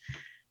adapt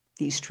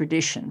these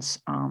traditions.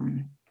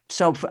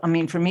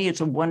 For me,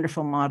 it's a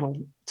wonderful model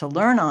to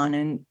learn on.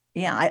 And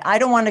yeah, I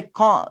don't want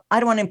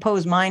to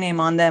impose my name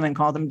on them and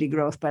call them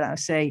degrowth, but I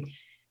say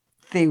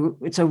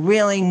it's a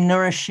really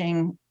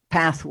nourishing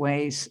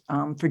pathways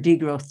for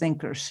degrowth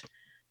thinkers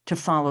to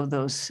follow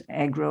those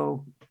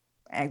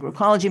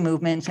agroecology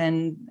movements.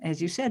 And as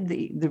you said,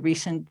 the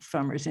recent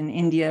farmers in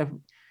India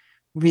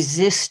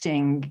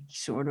resisting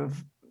sort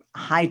of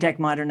high-tech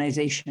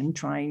modernization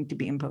trying to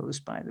be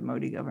imposed by the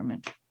Modi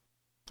government.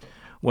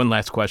 One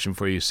last question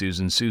for you,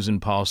 Susan. Susan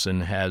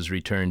Paulson has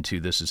returned to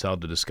This Is Hell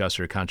to discuss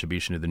her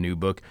contribution to the new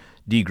book,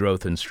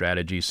 Degrowth and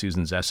Strategy.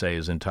 Susan's essay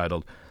is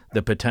entitled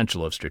The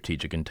Potential of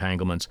Strategic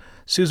Entanglements.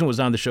 Susan was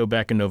on the show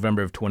back in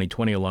November of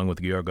 2020 along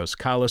with Georgos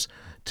Kallis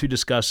to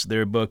discuss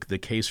their book, The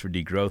Case for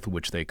Degrowth,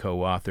 which they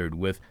co-authored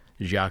with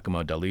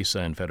Giacomo D'Alisa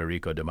and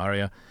Federico De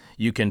Maria.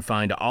 You can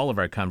find all of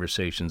our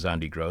conversations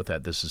on degrowth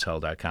at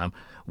thisishell.com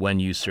when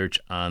you search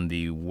on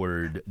the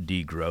word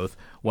degrowth.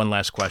 One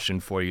last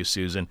question for you,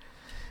 Susan.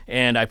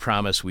 And I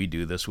promise we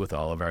do this with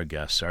all of our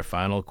guests. Our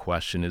final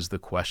question is the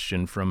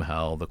question from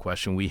hell, the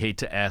question we hate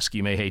to ask,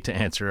 you may hate to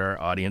answer,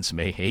 our audience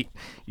may hate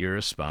your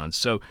response.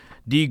 So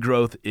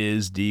degrowth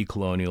is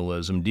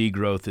decolonialism.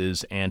 Degrowth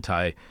is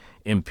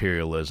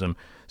anti-imperialism.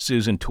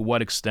 Susan, to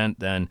what extent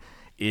then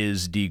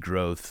is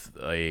degrowth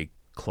a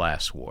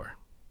class war?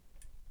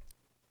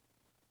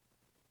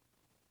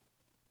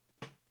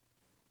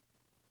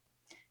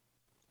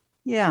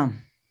 Yeah.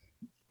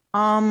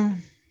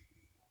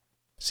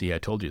 See, I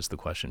told you it's the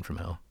question from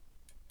hell.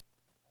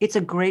 It's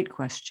a great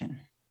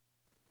question.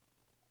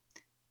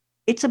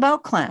 It's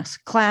about class.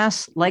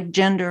 Class, like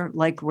gender,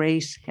 like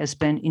race, has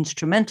been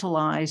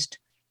instrumentalized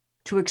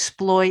to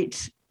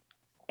exploit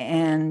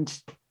and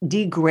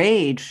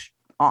degrade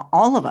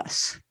all of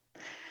us.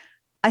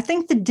 I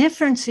think the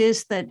difference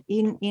is that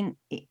in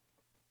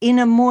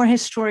a more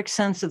historic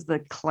sense of the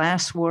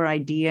class war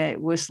idea, it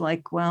was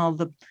like, well,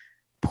 the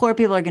poor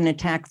people are going to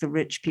attack the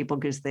rich people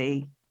because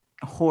they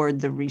hoard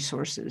the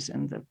resources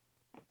and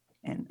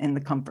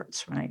the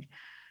comforts, right?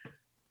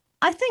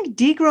 I think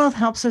degrowth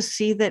helps us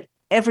see that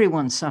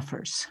everyone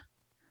suffers,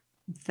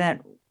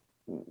 that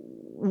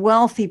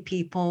wealthy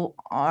people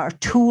are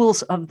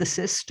tools of the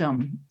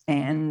system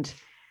and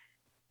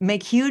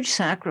make huge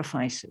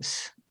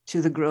sacrifices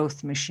to the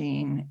growth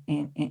machine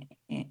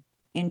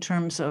in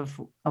terms of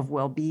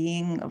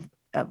well-being, of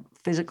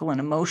physical and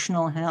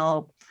emotional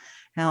health,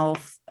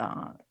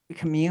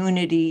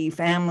 community,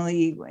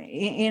 family,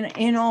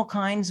 in all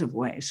kinds of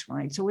ways,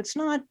 right? So it's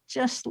not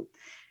just,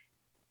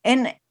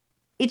 and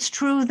it's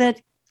true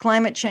that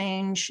climate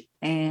change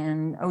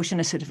and ocean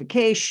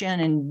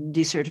acidification and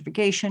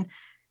desertification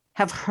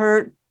have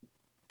hurt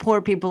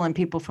poor people and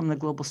people from the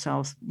global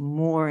south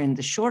more in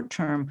the short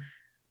term,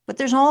 but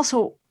there's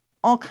also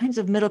all kinds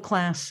of middle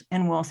class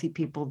and wealthy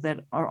people that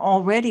are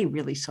already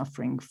really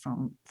suffering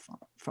from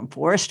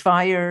forest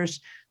fires,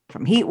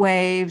 from heat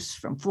waves,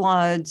 from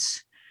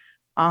floods.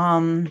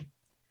 It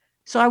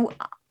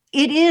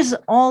is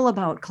all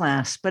about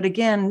class. But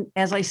again,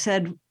 as I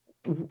said,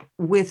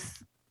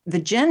 with the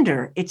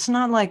gender, it's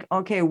not like,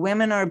 okay,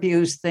 women are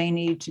abused, they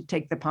need to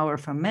take the power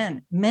from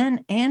men.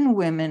 Men and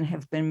women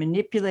have been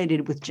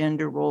manipulated with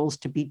gender roles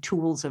to be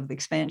tools of the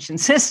expansion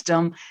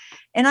system.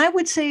 And I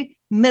would say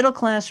middle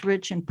class,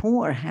 rich, and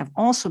poor have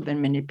also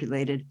been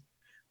manipulated,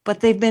 but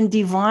they've been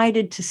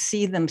divided to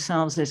see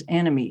themselves as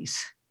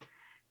enemies.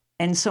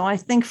 And so I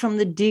think from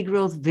the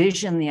degrowth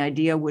vision, the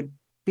idea would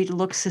be to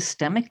look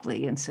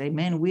systemically and say,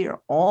 man, we're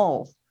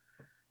all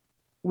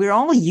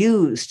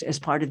used as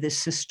part of this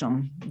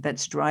system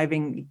that's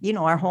driving,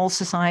 our whole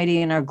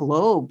society and our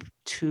globe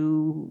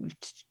to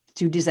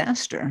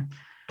disaster.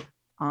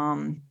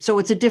 So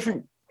it's a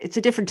different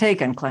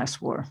take on class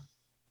war.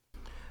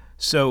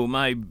 So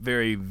my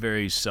very,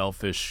 very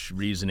selfish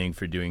reasoning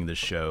for doing this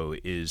show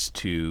is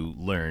to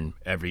learn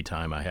every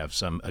time I have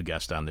a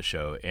guest on the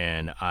show.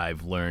 And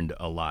I've learned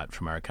a lot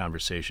from our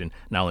conversation,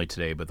 not only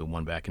today, but the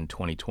one back in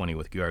 2020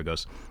 with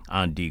Georgos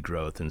on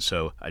degrowth. And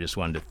so I just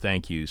wanted to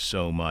thank you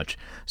so much.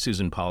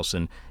 Susan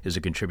Paulson is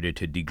a contributor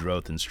to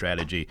Degrowth and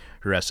Strategy.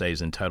 Her essay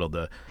is entitled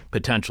The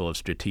Potential of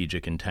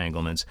Strategic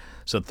Entanglements.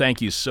 So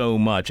thank you so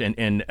much.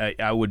 And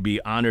I would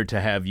be honored to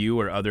have you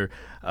or other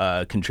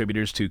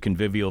contributors to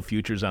Convivial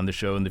Futures on the the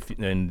show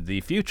in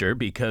the future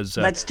because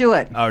Let's do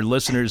it. Our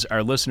listeners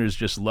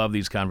just love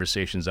these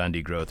conversations on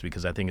degrowth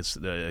because I think it's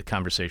a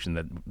conversation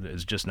that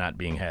is just not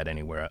being had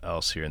anywhere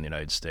else here in the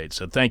United States.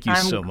 So thank you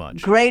so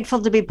much.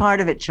 Grateful to be part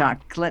of it,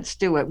 Chuck. Let's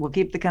do it. We'll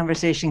keep the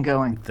conversation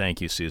going.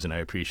 Thank you, Susan. I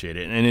appreciate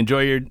it. And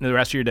enjoy the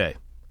rest of your day.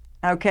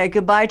 Okay,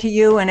 goodbye to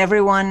you and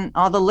everyone,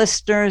 all the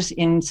listeners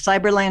in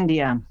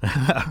Cyberlandia.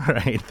 All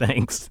right,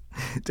 thanks.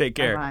 Take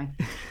care.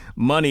 Bye-bye.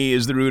 Money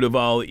is the root of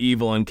all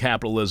evil, and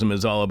capitalism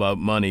is all about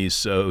money,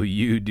 so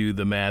you do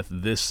the math.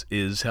 This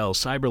is hell.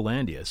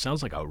 Cyberlandia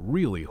sounds like a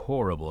really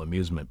horrible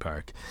amusement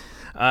park.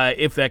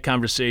 If that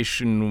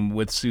conversation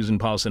with Susan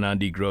Paulson on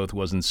degrowth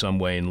was in some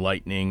way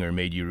enlightening or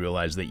made you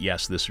realize that,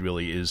 yes, this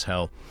really is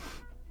hell,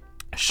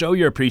 show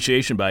your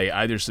appreciation by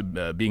either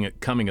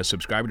becoming a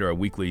subscriber to our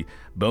weekly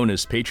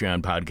bonus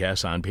Patreon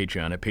podcast on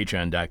Patreon at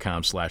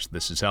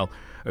patreon.com/thisishell,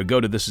 or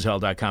go to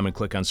thisishell.com and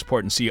click on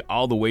support and see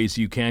all the ways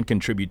you can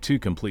contribute to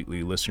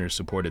completely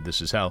listener-supported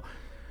This Is Hell.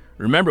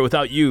 Remember,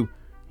 without you,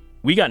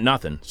 we got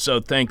nothing. So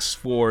thanks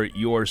for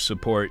your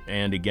support.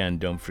 And again,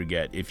 don't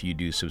forget, if you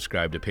do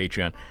subscribe to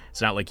Patreon,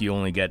 it's not like you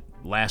only get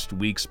last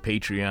week's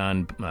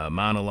Patreon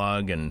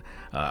monologue and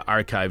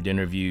archived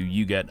interview.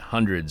 You get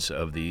hundreds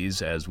of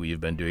these, as we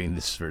have been doing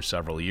this for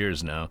several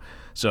years now.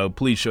 So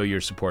please show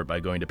your support by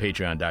going to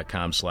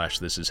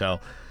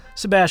patreon.com/thisishell.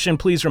 Sebastian,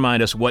 please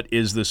remind us, what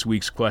is this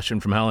week's question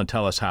from hell, and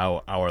tell us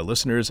how our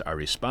listeners are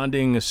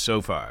responding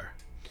so far.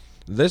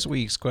 This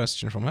week's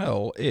question from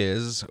hell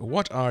is,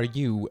 what are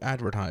you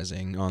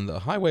advertising on the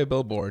highway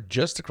billboard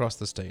just across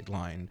the state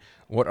line?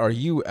 What are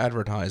you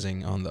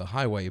advertising on the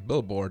highway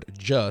billboard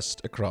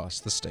just across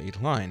the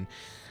state line?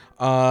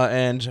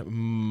 And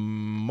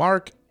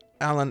Mark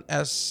Allen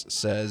S.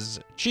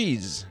 says,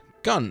 cheese,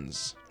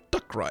 guns,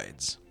 duck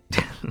rides.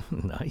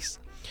 Nice.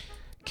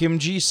 Kim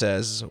G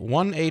says,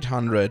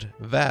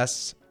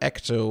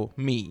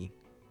 1-800-VAS-ECTO-ME.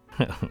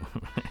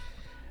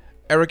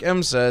 Eric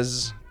M.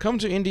 says, come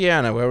to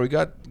Indiana, where we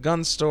got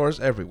gun stores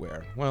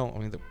everywhere. Well, I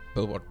mean, the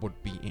billboard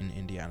would be in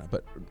Indiana,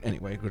 but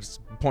anyway, good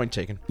point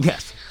taken.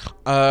 Yes.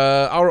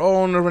 Our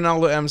own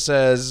Ronaldo M.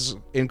 says,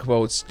 in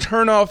quotes,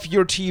 turn off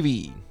your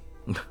TV.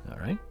 All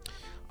right.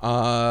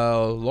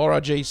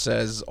 Laura J.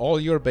 says, all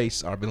your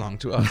base are belong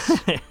to us.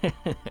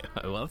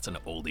 Well, that's an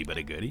oldie but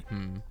a goodie.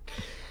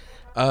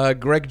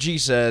 Greg G.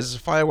 says,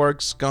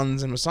 fireworks,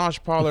 guns, and massage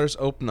parlors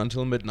open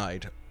until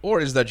midnight. Or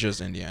is that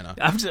just Indiana?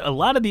 A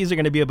lot of these are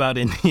going to be about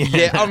Indiana.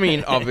 Yeah, I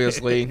mean,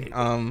 obviously.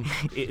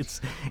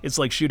 It's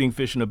like shooting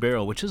fish in a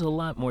barrel, which is a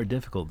lot more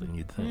difficult than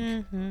you'd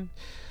think.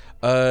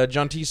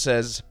 John T.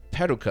 says,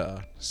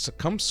 Peruka, so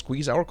come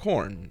squeeze our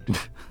corn.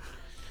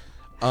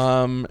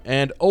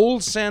 And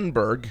Ole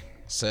Sandberg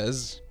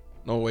says,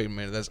 no, wait a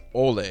minute, that's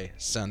Ole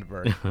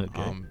Sandberg.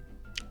 Okay.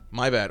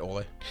 My bad,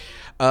 Ole.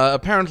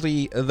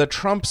 Apparently, the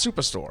Trump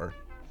Superstore.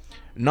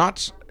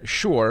 Not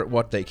sure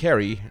what they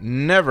carry.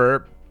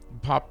 Never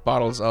pop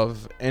bottles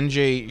of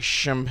NJ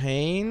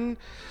champagne.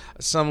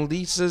 Some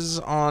leases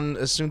on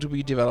a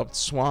soon-to-be-developed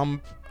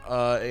swamp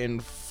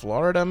in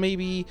Florida,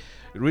 maybe.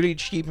 Really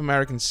cheap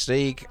American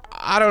steak.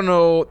 I don't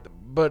know,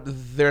 but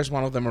there's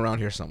one of them around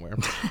here somewhere.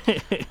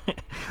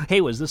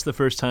 Hey, was this the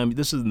first time?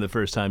 This isn't the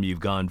first time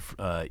you've gone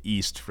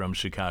east from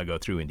Chicago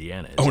through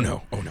Indiana, is it?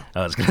 No.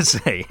 I was going to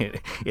say,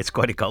 it's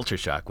quite a culture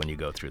shock when you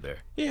go through there.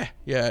 Yeah,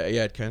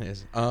 it kind of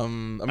is. I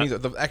mean,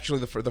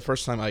 the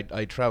first time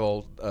I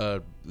traveled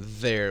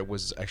there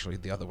was actually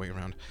the other way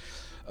around,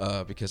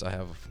 because I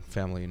have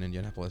family in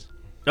Indianapolis.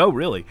 Oh,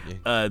 really?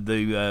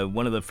 Yeah.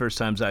 One of the first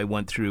times I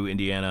went through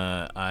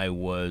Indiana, I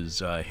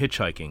was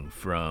hitchhiking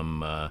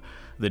from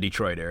the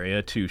Detroit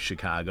area to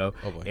Chicago,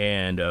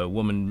 and a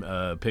woman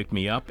picked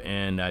me up,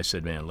 and I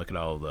said, man, look at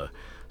all the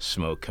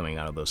smoke coming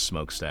out of those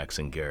smokestacks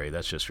in Gary.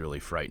 That's just really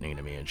frightening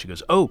to me. And she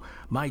goes, oh,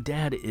 my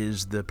dad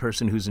is the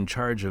person who's in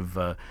charge of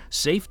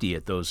safety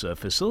at those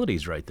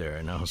facilities right there.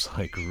 And I was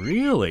like,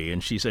 really?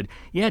 And she said,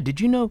 yeah, did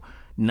you know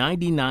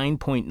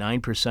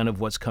 99.9%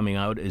 of what's coming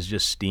out is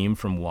just steam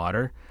from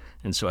water?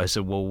 And so I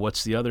said, well,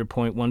 what's the other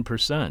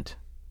 0.1%?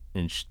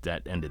 And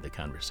that ended the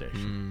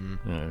conversation.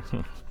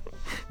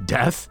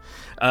 Death.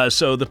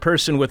 So the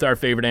person with our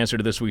favorite answer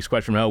to this week's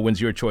question from hell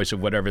wins your choice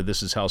of whatever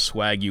This Is Hell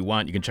swag you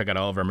want. You can check out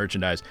all of our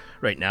merchandise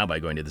right now by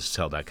going to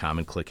thisishell.com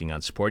and clicking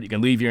on support. You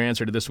can leave your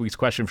answer to this week's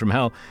question from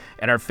hell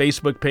at our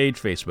Facebook page,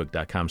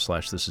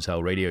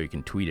 facebook.com/thisishellradio. You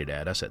can tweet it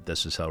at us at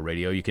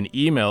thisishellradio. You can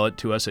email it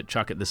to us at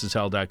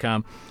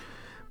chuck@thisishell.com.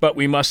 But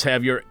we must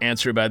have your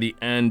answer by the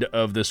end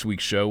of this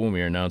week's show when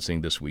we are announcing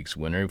this week's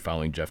winner,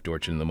 following Jeff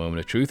Dorchin in the Moment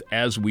of Truth.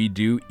 As we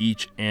do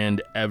each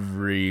and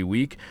every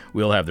week,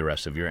 we'll have the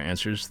rest of your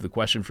answers to the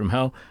question from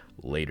hell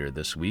later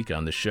this week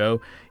on the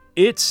show.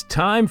 It's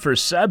time for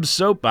Seb's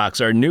Soapbox,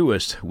 our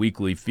newest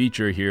weekly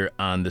feature here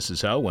on This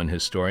Is Hell, when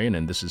historian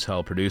and This Is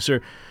Hell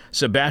producer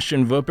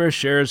Sebastian Wupper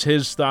shares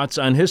his thoughts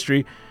on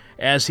history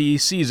as he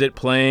sees it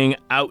playing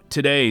out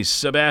today.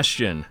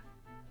 Sebastian.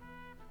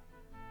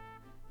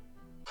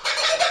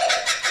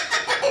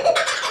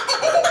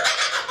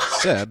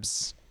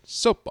 Seb's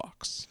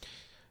Soapbox.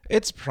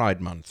 It's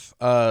Pride Month.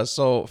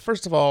 So,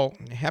 first of all,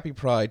 happy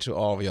Pride to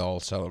all of y'all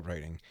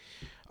celebrating.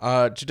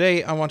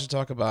 Today, I want to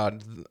talk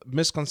about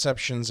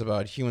misconceptions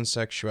about human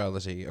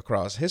sexuality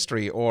across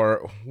history,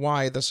 or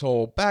why this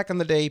whole back in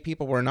the day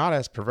people were not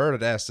as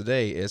perverted as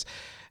today is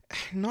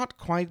not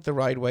quite the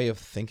right way of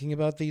thinking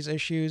about these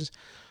issues.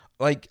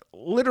 Like,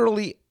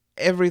 literally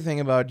everything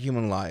about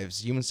human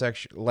lives,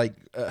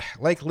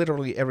 like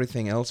literally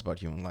everything else about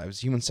human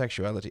lives, human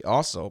sexuality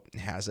also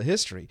has a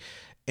history.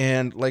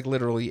 And like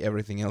literally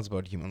everything else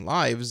about human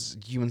lives,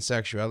 human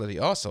sexuality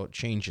also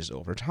changes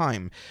over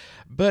time,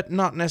 but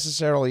not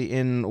necessarily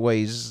in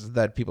ways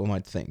that people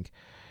might think.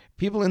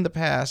 People in the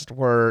past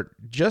were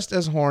just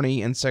as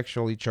horny and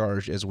sexually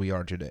charged as we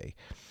are today.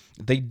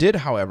 They did,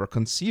 however,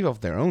 conceive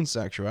of their own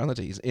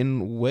sexualities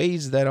in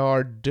ways that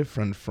are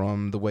different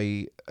from the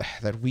way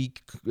that we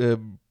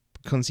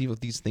conceive of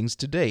these things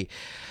today.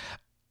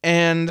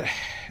 And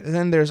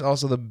then there's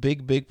also the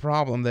big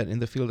problem that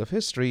the field of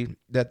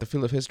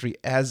history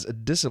as a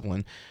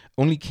discipline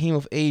only came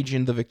of age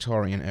in the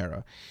Victorian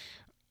era,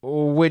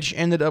 which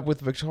ended up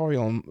with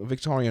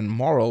Victorian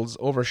morals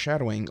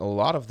overshadowing a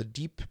lot of the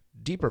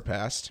deeper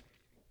past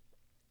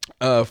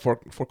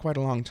for quite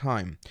a long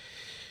time.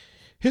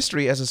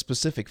 History as a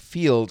specific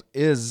field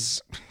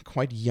is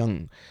quite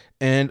young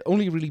and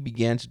only really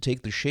began to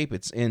take the shape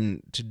it's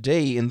in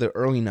today in the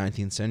early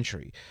 19th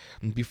century.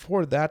 And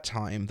before that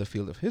time, the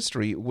field of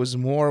history was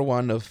more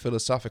one of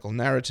philosophical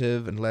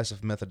narrative and less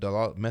of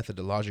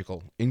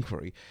methodological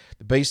inquiry,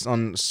 based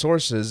on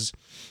sources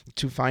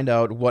to find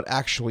out what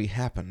actually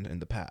happened in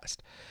the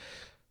past.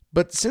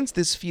 But since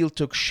this field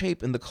took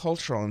shape in the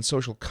cultural and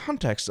social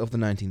context of the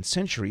 19th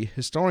century,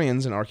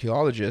 historians and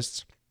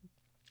archaeologists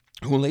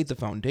who laid the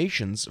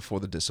foundations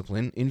for the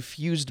discipline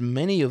infused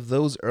many of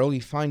those early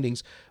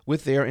findings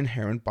with their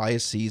inherent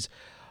biases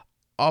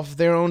of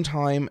their own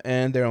time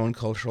and their own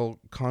cultural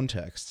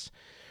contexts.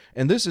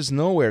 And this is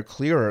nowhere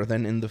clearer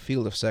than in the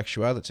field of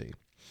sexuality.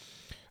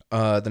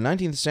 The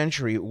 19th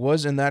century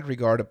was in that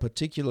regard a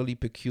particularly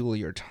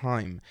peculiar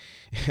time.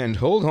 And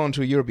hold on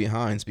to your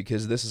behinds,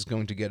 because this is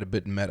going to get a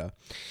bit meta.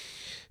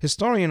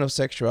 Historian of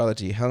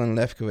sexuality Helen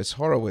Lefkowitz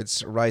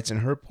Horowitz writes in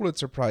her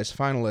Pulitzer Prize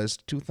finalist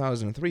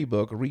 2003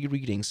 book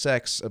Rereading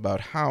Sex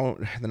about how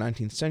the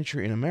 19th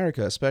century in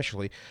America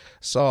especially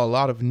saw a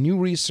lot of new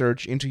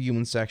research into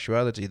human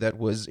sexuality that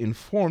was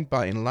informed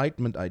by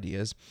Enlightenment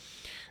ideas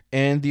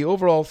and the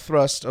overall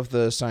thrust of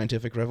the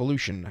scientific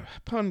revolution,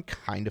 pun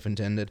kind of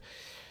intended.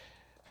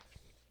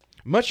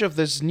 Much of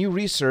this new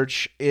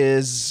research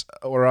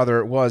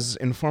was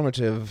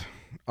informative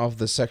of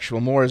the sexual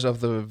mores of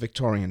the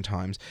Victorian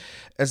times,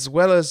 as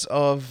well as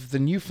of the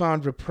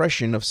newfound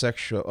repression of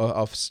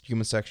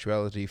human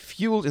sexuality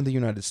fueled in the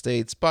United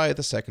States by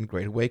the Second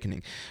Great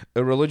Awakening,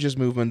 a religious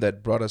movement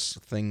that brought us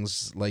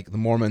things like the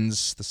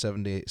Mormons, the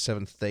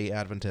Seventh-day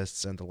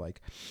Adventists, and the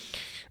like.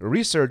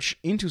 Research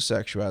into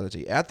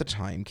sexuality at the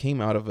time came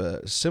out of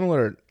a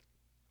similar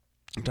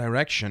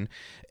direction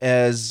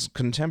as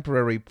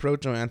contemporary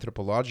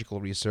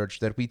proto-anthropological research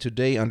that we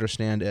today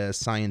understand as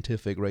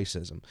scientific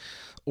racism,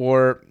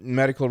 or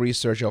medical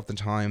research of the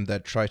time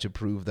that tried to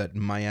prove that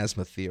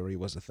miasma theory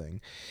was a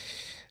thing.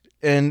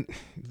 And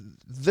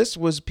this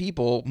was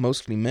people,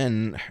 mostly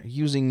men,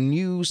 using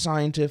new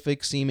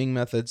scientific-seeming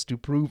methods to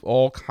prove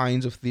all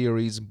kinds of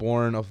theories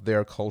born of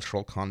their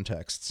cultural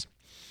contexts.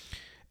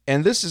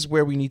 And this is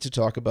where we need to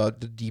talk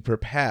about the deeper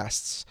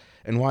pasts,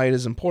 and why it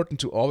is important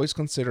to always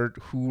consider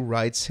who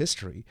writes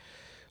history.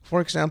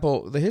 For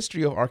example, the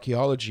history of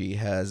archaeology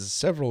has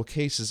several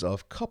cases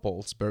of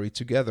couples buried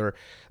together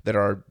that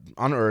are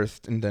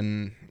unearthed, and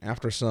then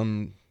after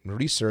some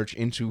research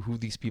into who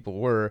these people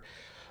were,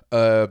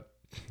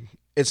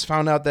 it's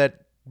found out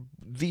that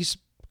these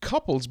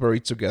couples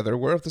buried together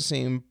were of the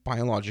same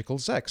biological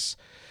sex.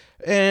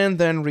 And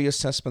then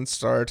reassessment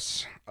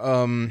starts,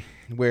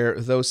 where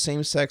those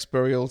same-sex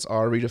burials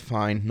are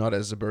redefined not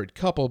as a buried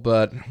couple,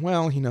 but,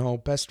 well,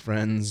 best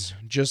friends,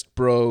 just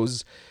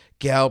bros,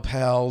 gal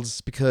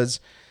pals, because,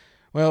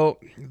 well,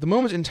 the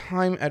moment in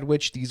time at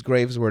which these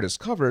graves were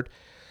discovered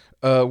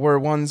were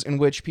ones in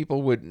which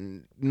people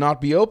would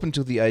not be open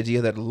to the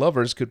idea that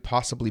lovers could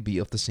possibly be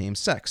of the same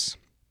sex.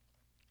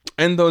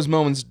 And those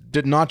moments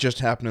did not just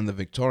happen in the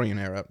Victorian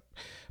era,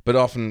 but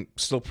often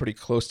still pretty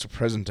close to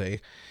present day.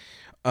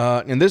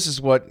 And this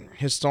is what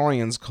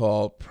historians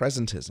call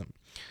presentism,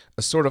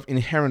 a sort of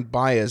inherent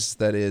bias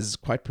that is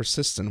quite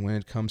persistent when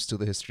it comes to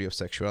the history of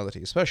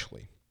sexuality,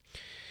 especially.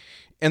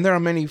 And there are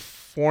many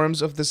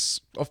forms of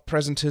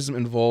presentism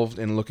involved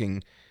in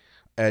looking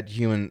at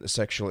human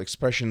sexual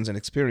expressions and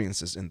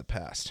experiences in the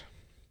past.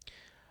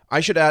 I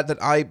should add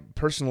that I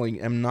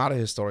personally am not a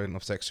historian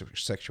of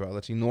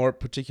sexuality, nor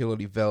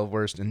particularly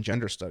well-versed in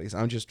gender studies.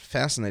 I'm just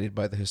fascinated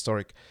by the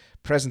historic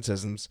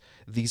presentisms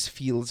these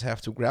fields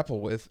have to grapple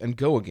with and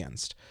go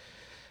against.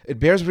 It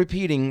bears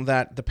repeating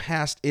that the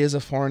past is a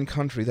foreign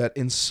country that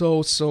in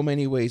so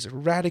many ways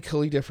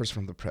radically differs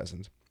from the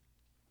present.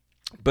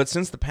 But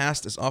since the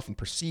past is often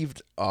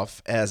perceived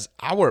of as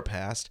our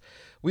past,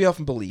 we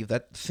often believe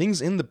that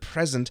things in the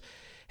present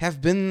have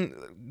been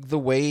the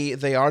way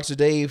they are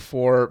today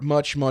for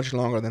much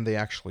longer than they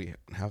actually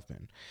have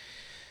been.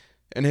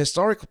 And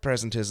historical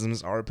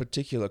presentisms are a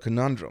particular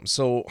conundrum.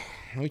 So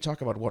let me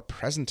talk about what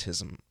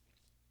presentism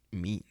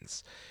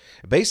means.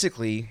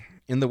 Basically,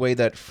 in the way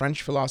that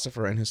French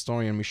philosopher and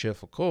historian Michel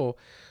Foucault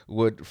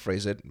would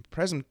phrase it,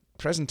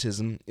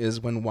 presentism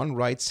is when one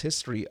writes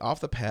history of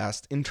the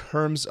past in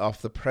terms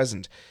of the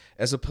present,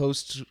 as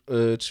opposed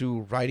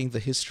to writing the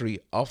history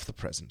of the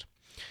present.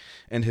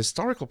 And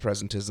historical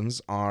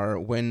presentisms are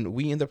when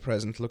we in the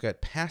present look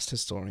at past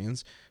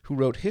historians who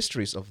wrote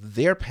histories of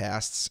their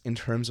pasts in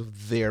terms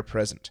of their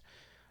present.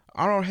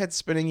 Are our heads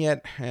spinning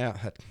yet? Yeah,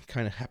 that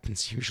kind of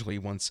happens usually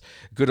once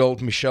good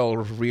old Michel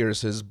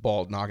rears his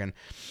bald noggin.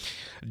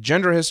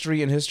 Gender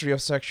history and history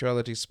of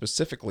sexuality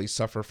specifically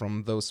suffer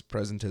from those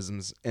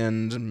presentisms,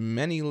 and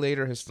many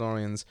later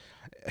historians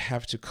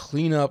have to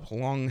clean up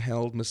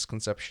long-held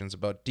misconceptions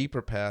about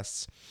deeper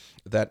pasts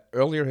that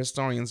earlier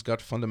historians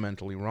got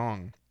fundamentally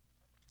wrong.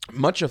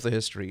 Much of the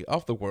history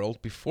of the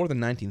world before the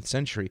 19th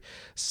century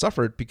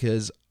suffered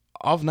because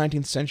of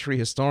 19th century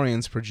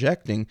historians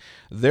projecting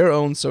their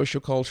own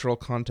sociocultural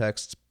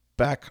contexts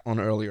back on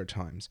earlier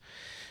times.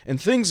 And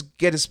things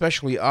get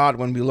especially odd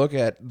when we look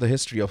at the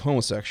history of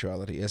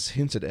homosexuality, as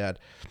hinted at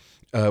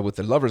with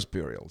the lovers'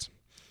 burials.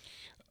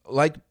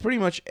 Like pretty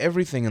much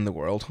everything in the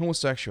world,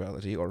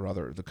 homosexuality, or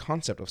rather the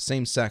concept of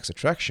same-sex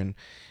attraction,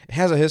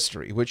 has a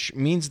history, which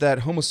means that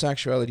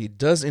homosexuality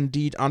does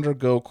indeed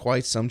undergo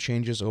quite some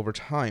changes over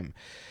time.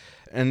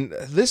 And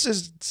this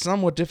is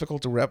somewhat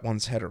difficult to wrap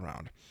one's head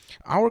around.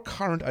 Our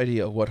current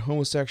idea of what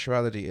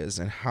homosexuality is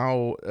and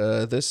how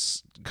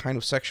this kind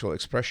of sexual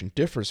expression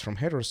differs from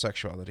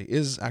heterosexuality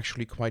is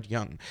actually quite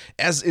young,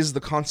 as is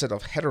the concept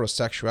of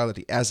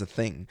heterosexuality as a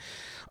thing.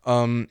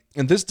 And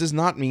this does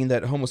not mean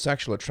that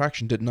homosexual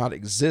attraction did not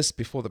exist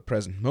before the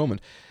present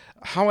moment.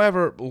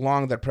 However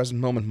long that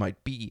present moment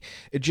might be,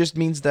 it just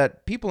means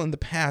that people in the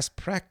past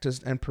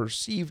practiced and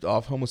perceived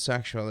of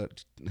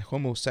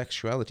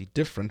homosexuality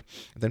different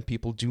than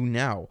people do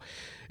now.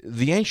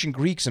 The ancient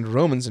Greeks and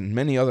Romans and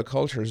many other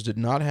cultures did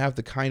not have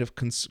the kind of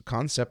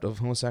concept of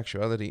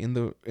homosexuality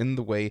in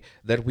the way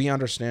that we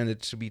understand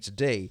it to be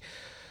today.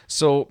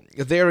 So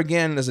there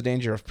again is a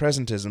danger of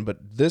presentism,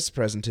 but this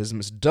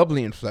presentism is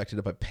doubly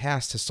inflected by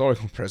past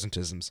historical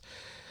presentisms,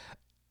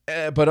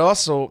 but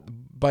also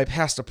by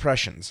past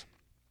oppressions.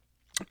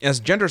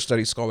 As gender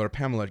studies scholar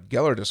Pamela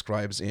Geller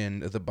describes in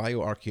the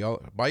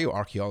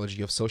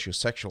Bioarchaeology of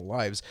Sociosexual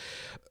Lives,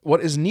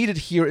 what is needed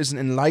here is an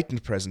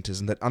enlightened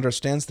presentism that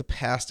understands the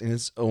past in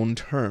its own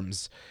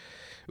terms.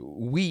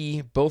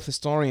 We, both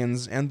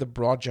historians and the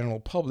broad general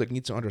public,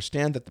 need to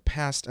understand that the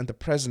past and the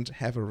present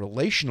have a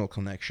relational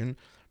connection,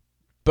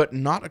 but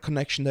not a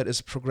connection that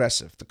is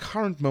progressive. The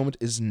current moment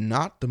is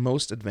not the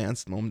most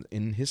advanced moment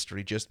in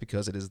history just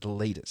because it is the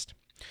latest.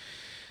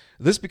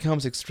 This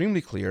becomes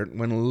extremely clear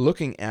when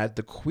looking at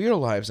the queer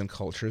lives and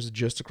cultures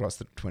just across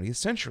the 20th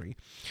century.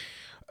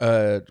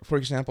 For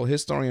example,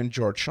 historian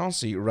George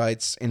Chauncey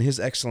writes in his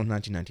excellent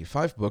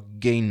 1995 book,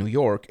 Gay New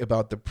York,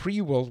 about the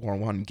pre-World War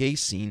I gay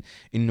scene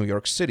in New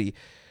York City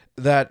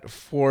that,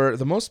 for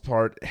the most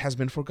part, has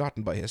been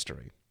forgotten by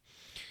history.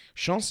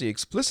 Chauncey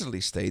explicitly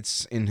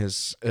states in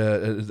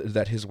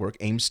that his work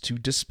aims to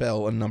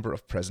dispel a number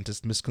of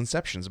presentist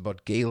misconceptions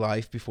about gay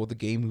life before the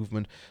gay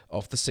movement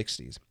of the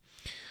 60s.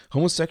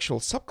 Homosexual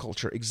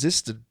subculture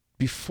existed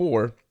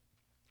before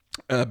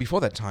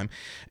that time,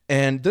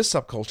 and this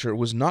subculture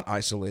was not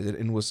isolated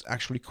and was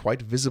actually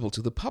quite visible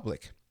to the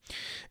public.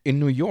 In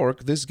New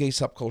York, this gay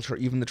subculture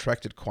even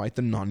attracted quite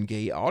the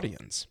non-gay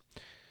audience,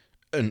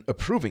 an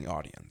approving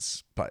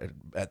audience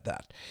at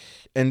that.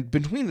 And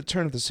between the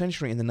turn of the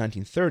century and the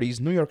 1930s,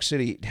 New York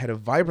City had a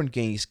vibrant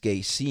gay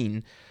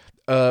scene,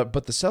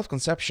 but the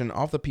self-conception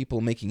of the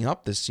people making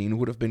up this scene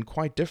would have been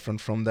quite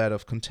different from that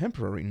of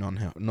contemporary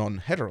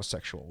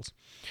non-heterosexuals.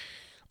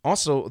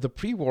 Also, the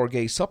pre-war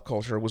gay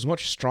subculture was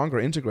much stronger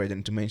integrated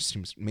into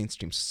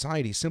mainstream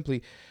society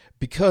simply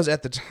because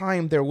at the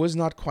time there was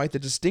not quite the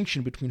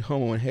distinction between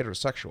homo and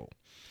heterosexual.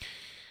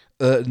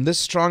 This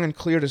strong and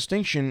clear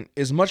distinction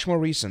is much more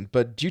recent,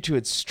 but due to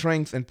its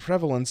strength and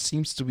prevalence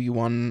seems to be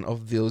one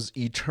of those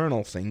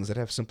eternal things that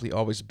have simply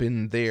always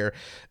been there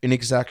in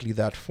exactly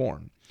that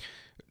form.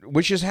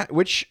 Which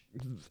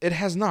it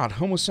has not.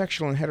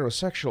 Homosexual and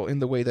heterosexual, in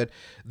the way that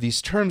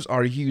these terms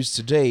are used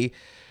today,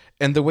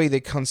 and the way they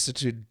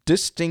constitute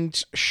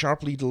distinct,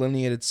 sharply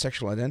delineated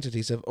sexual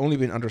identities, have only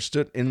been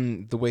understood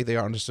in the way they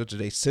are understood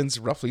today since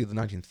roughly the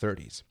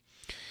 1930s.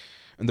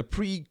 And the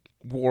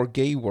pre-war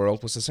gay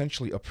world was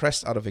essentially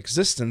oppressed out of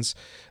existence,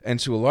 and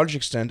to a large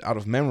extent out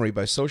of memory,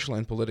 by social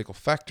and political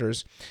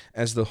factors,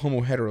 as the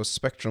homo-hetero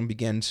spectrum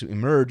began to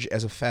emerge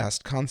as a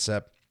fast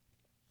concept,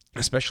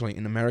 especially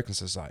in American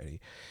society.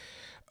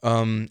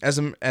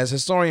 As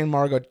historian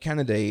Margot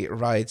Kennedy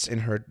writes in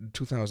her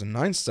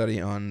 2009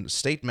 study on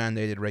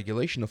state-mandated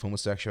regulation of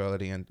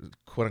homosexuality and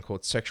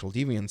quote-unquote sexual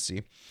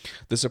deviancy,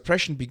 the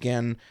suppression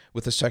began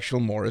with the sexual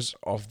mores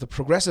of the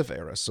progressive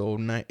era, so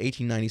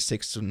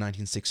 1896 to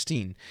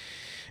 1916.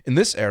 In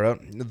this era,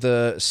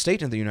 the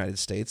state in the United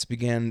States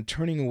began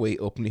turning away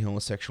openly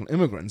homosexual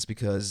immigrants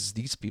because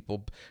these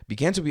people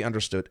began to be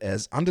understood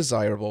as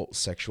undesirable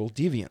sexual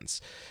deviants.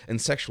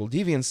 And sexual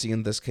deviancy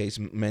in this case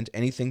meant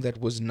anything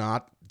that was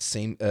not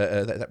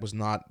that was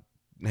not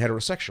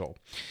heterosexual.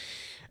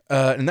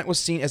 And that was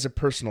seen as a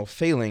personal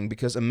failing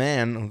because a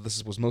man,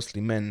 this was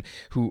mostly men,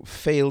 who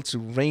failed to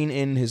rein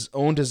in his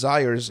own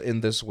desires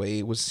in this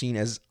way was seen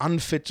as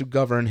unfit to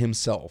govern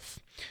himself.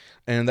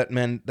 And that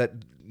meant that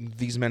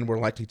these men were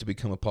likely to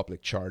become a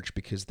public charge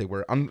because they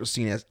were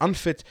seen as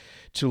unfit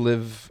to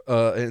live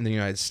in the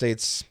United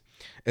States.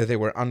 They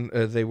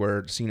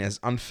were seen as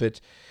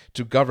unfit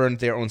to govern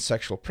their own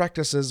sexual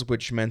practices,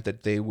 which meant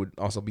that they would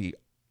also be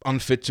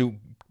unfit to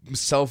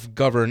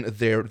self-govern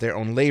their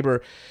own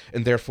labor,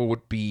 and therefore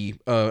would be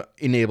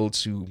unable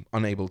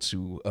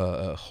to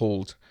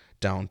hold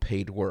down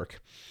paid work.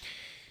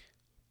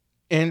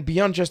 And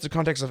beyond just the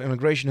context of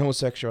immigration,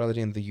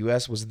 homosexuality in the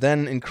U.S. was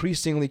then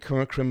increasingly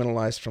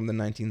criminalized from the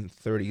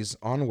 1930s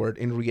onward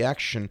in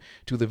reaction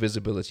to the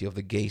visibility of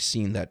the gay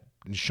scene that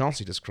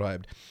Chauncey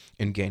described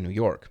in Gay New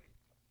York.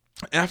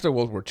 After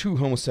World War II,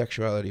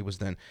 homosexuality was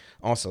then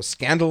also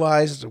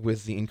scandalized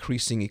with the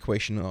increasing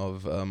equation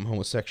of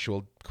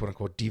homosexual,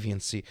 quote-unquote,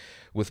 deviancy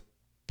with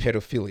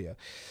pedophilia.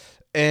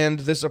 And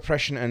this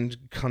oppression and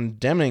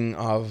condemning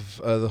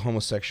of the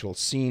homosexual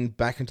scene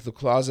back into the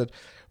closet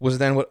was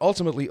then what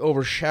ultimately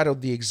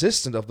overshadowed the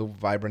existence of the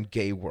vibrant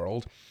gay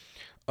world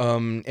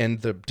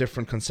and the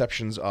different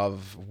conceptions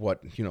of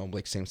what,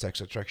 like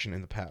same-sex attraction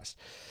in the past.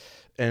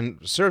 And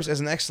serves as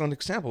an excellent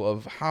example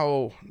of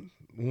how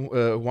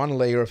one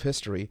layer of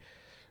history,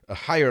 a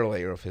higher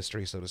layer of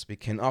history, so to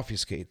speak, can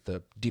obfuscate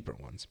the deeper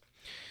ones.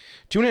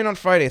 Tune in on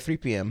Friday, 3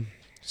 p.m.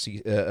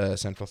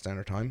 Central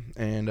Standard Time,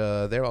 and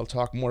there I'll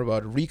talk more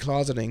about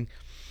recloseting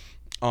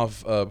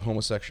of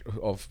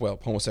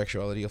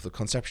homosexuality, of the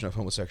conception of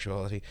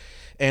homosexuality,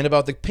 and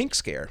about the pink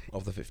scare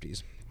of the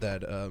 50s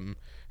that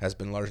has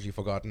been largely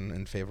forgotten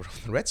in favor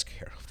of the red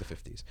scare of the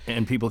 50s.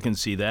 And people can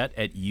see that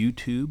at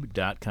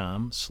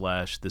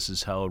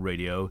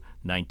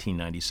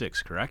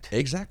youtube.com/thisishellradio1996, correct?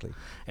 Exactly.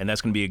 And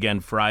that's going to be,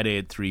 again, Friday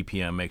at 3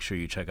 p.m. Make sure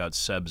you check out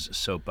Seb's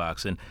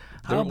Soapbox. And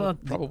how There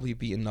about will probably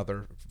be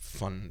another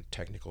fun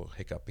technical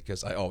hiccup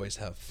because I always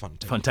have fun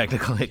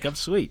technical hiccup?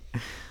 Sweet.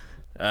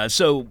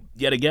 So,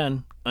 yet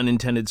again,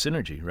 unintended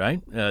synergy,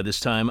 right? This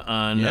time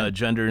on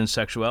gender and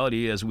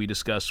sexuality, as we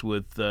discussed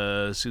with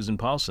Susan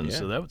Paulson. Yeah.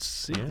 So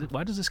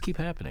why does this keep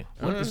happening?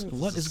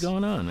 What is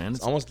going on, man?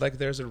 It's almost like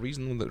there's a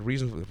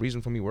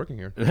reason for me working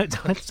here.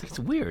 It's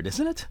weird,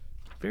 isn't it?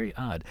 Very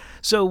odd.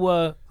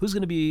 So, who's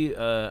going to be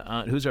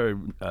who's our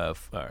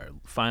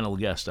final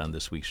guest on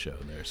this week's show?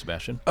 There,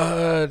 Sebastian.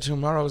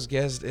 Tomorrow's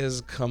guest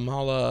is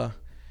Kamala,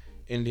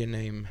 Indian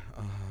name.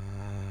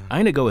 I'm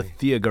going to go with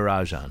Thea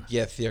Garajan.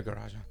 Yeah, Thea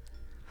Garajan.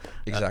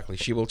 Exactly.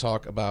 She will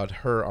talk about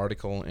her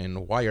article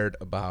in Wired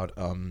about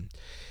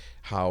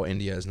how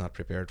India is not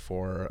prepared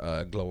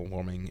for global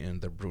warming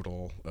and the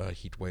brutal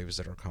heat waves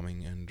that are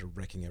coming and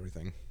wrecking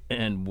everything.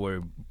 And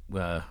we're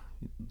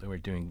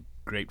doing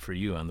great for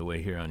you on the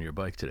way here on your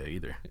bike today,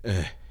 either.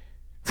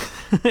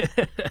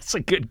 That's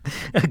a good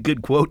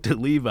quote to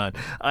leave on.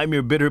 I'm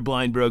your bitter,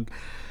 blind, broke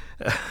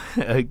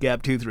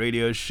Gaptooth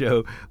Radio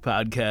Show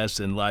podcast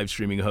and live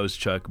streaming host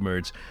Chuck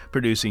Mertz.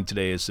 Producing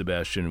today is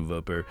Sebastian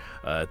Vupper.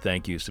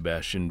 Thank you,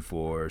 Sebastian,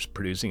 for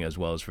producing as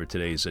well as for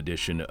today's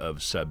edition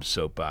of Seb's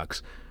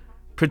Soapbox.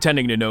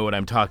 Pretending to know what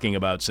I'm talking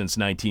about since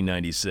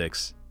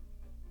 1996.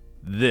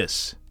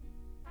 This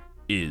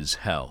is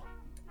hell.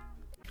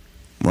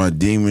 My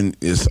demon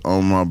is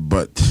on my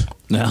butt.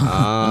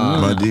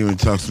 My demon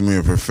talks to me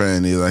in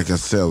profanity like a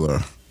sailor.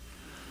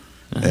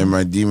 And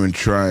my demon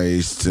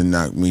tries to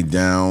knock me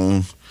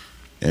down,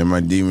 and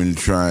my demon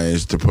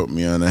tries to put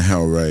me on a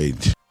hell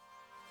ride.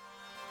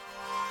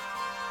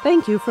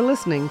 Thank you for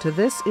listening to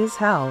This Is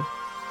Hell.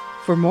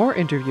 For more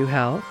Interview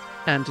Hell,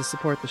 and to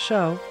support the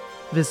show,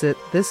 visit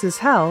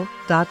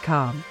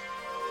thisishell.com.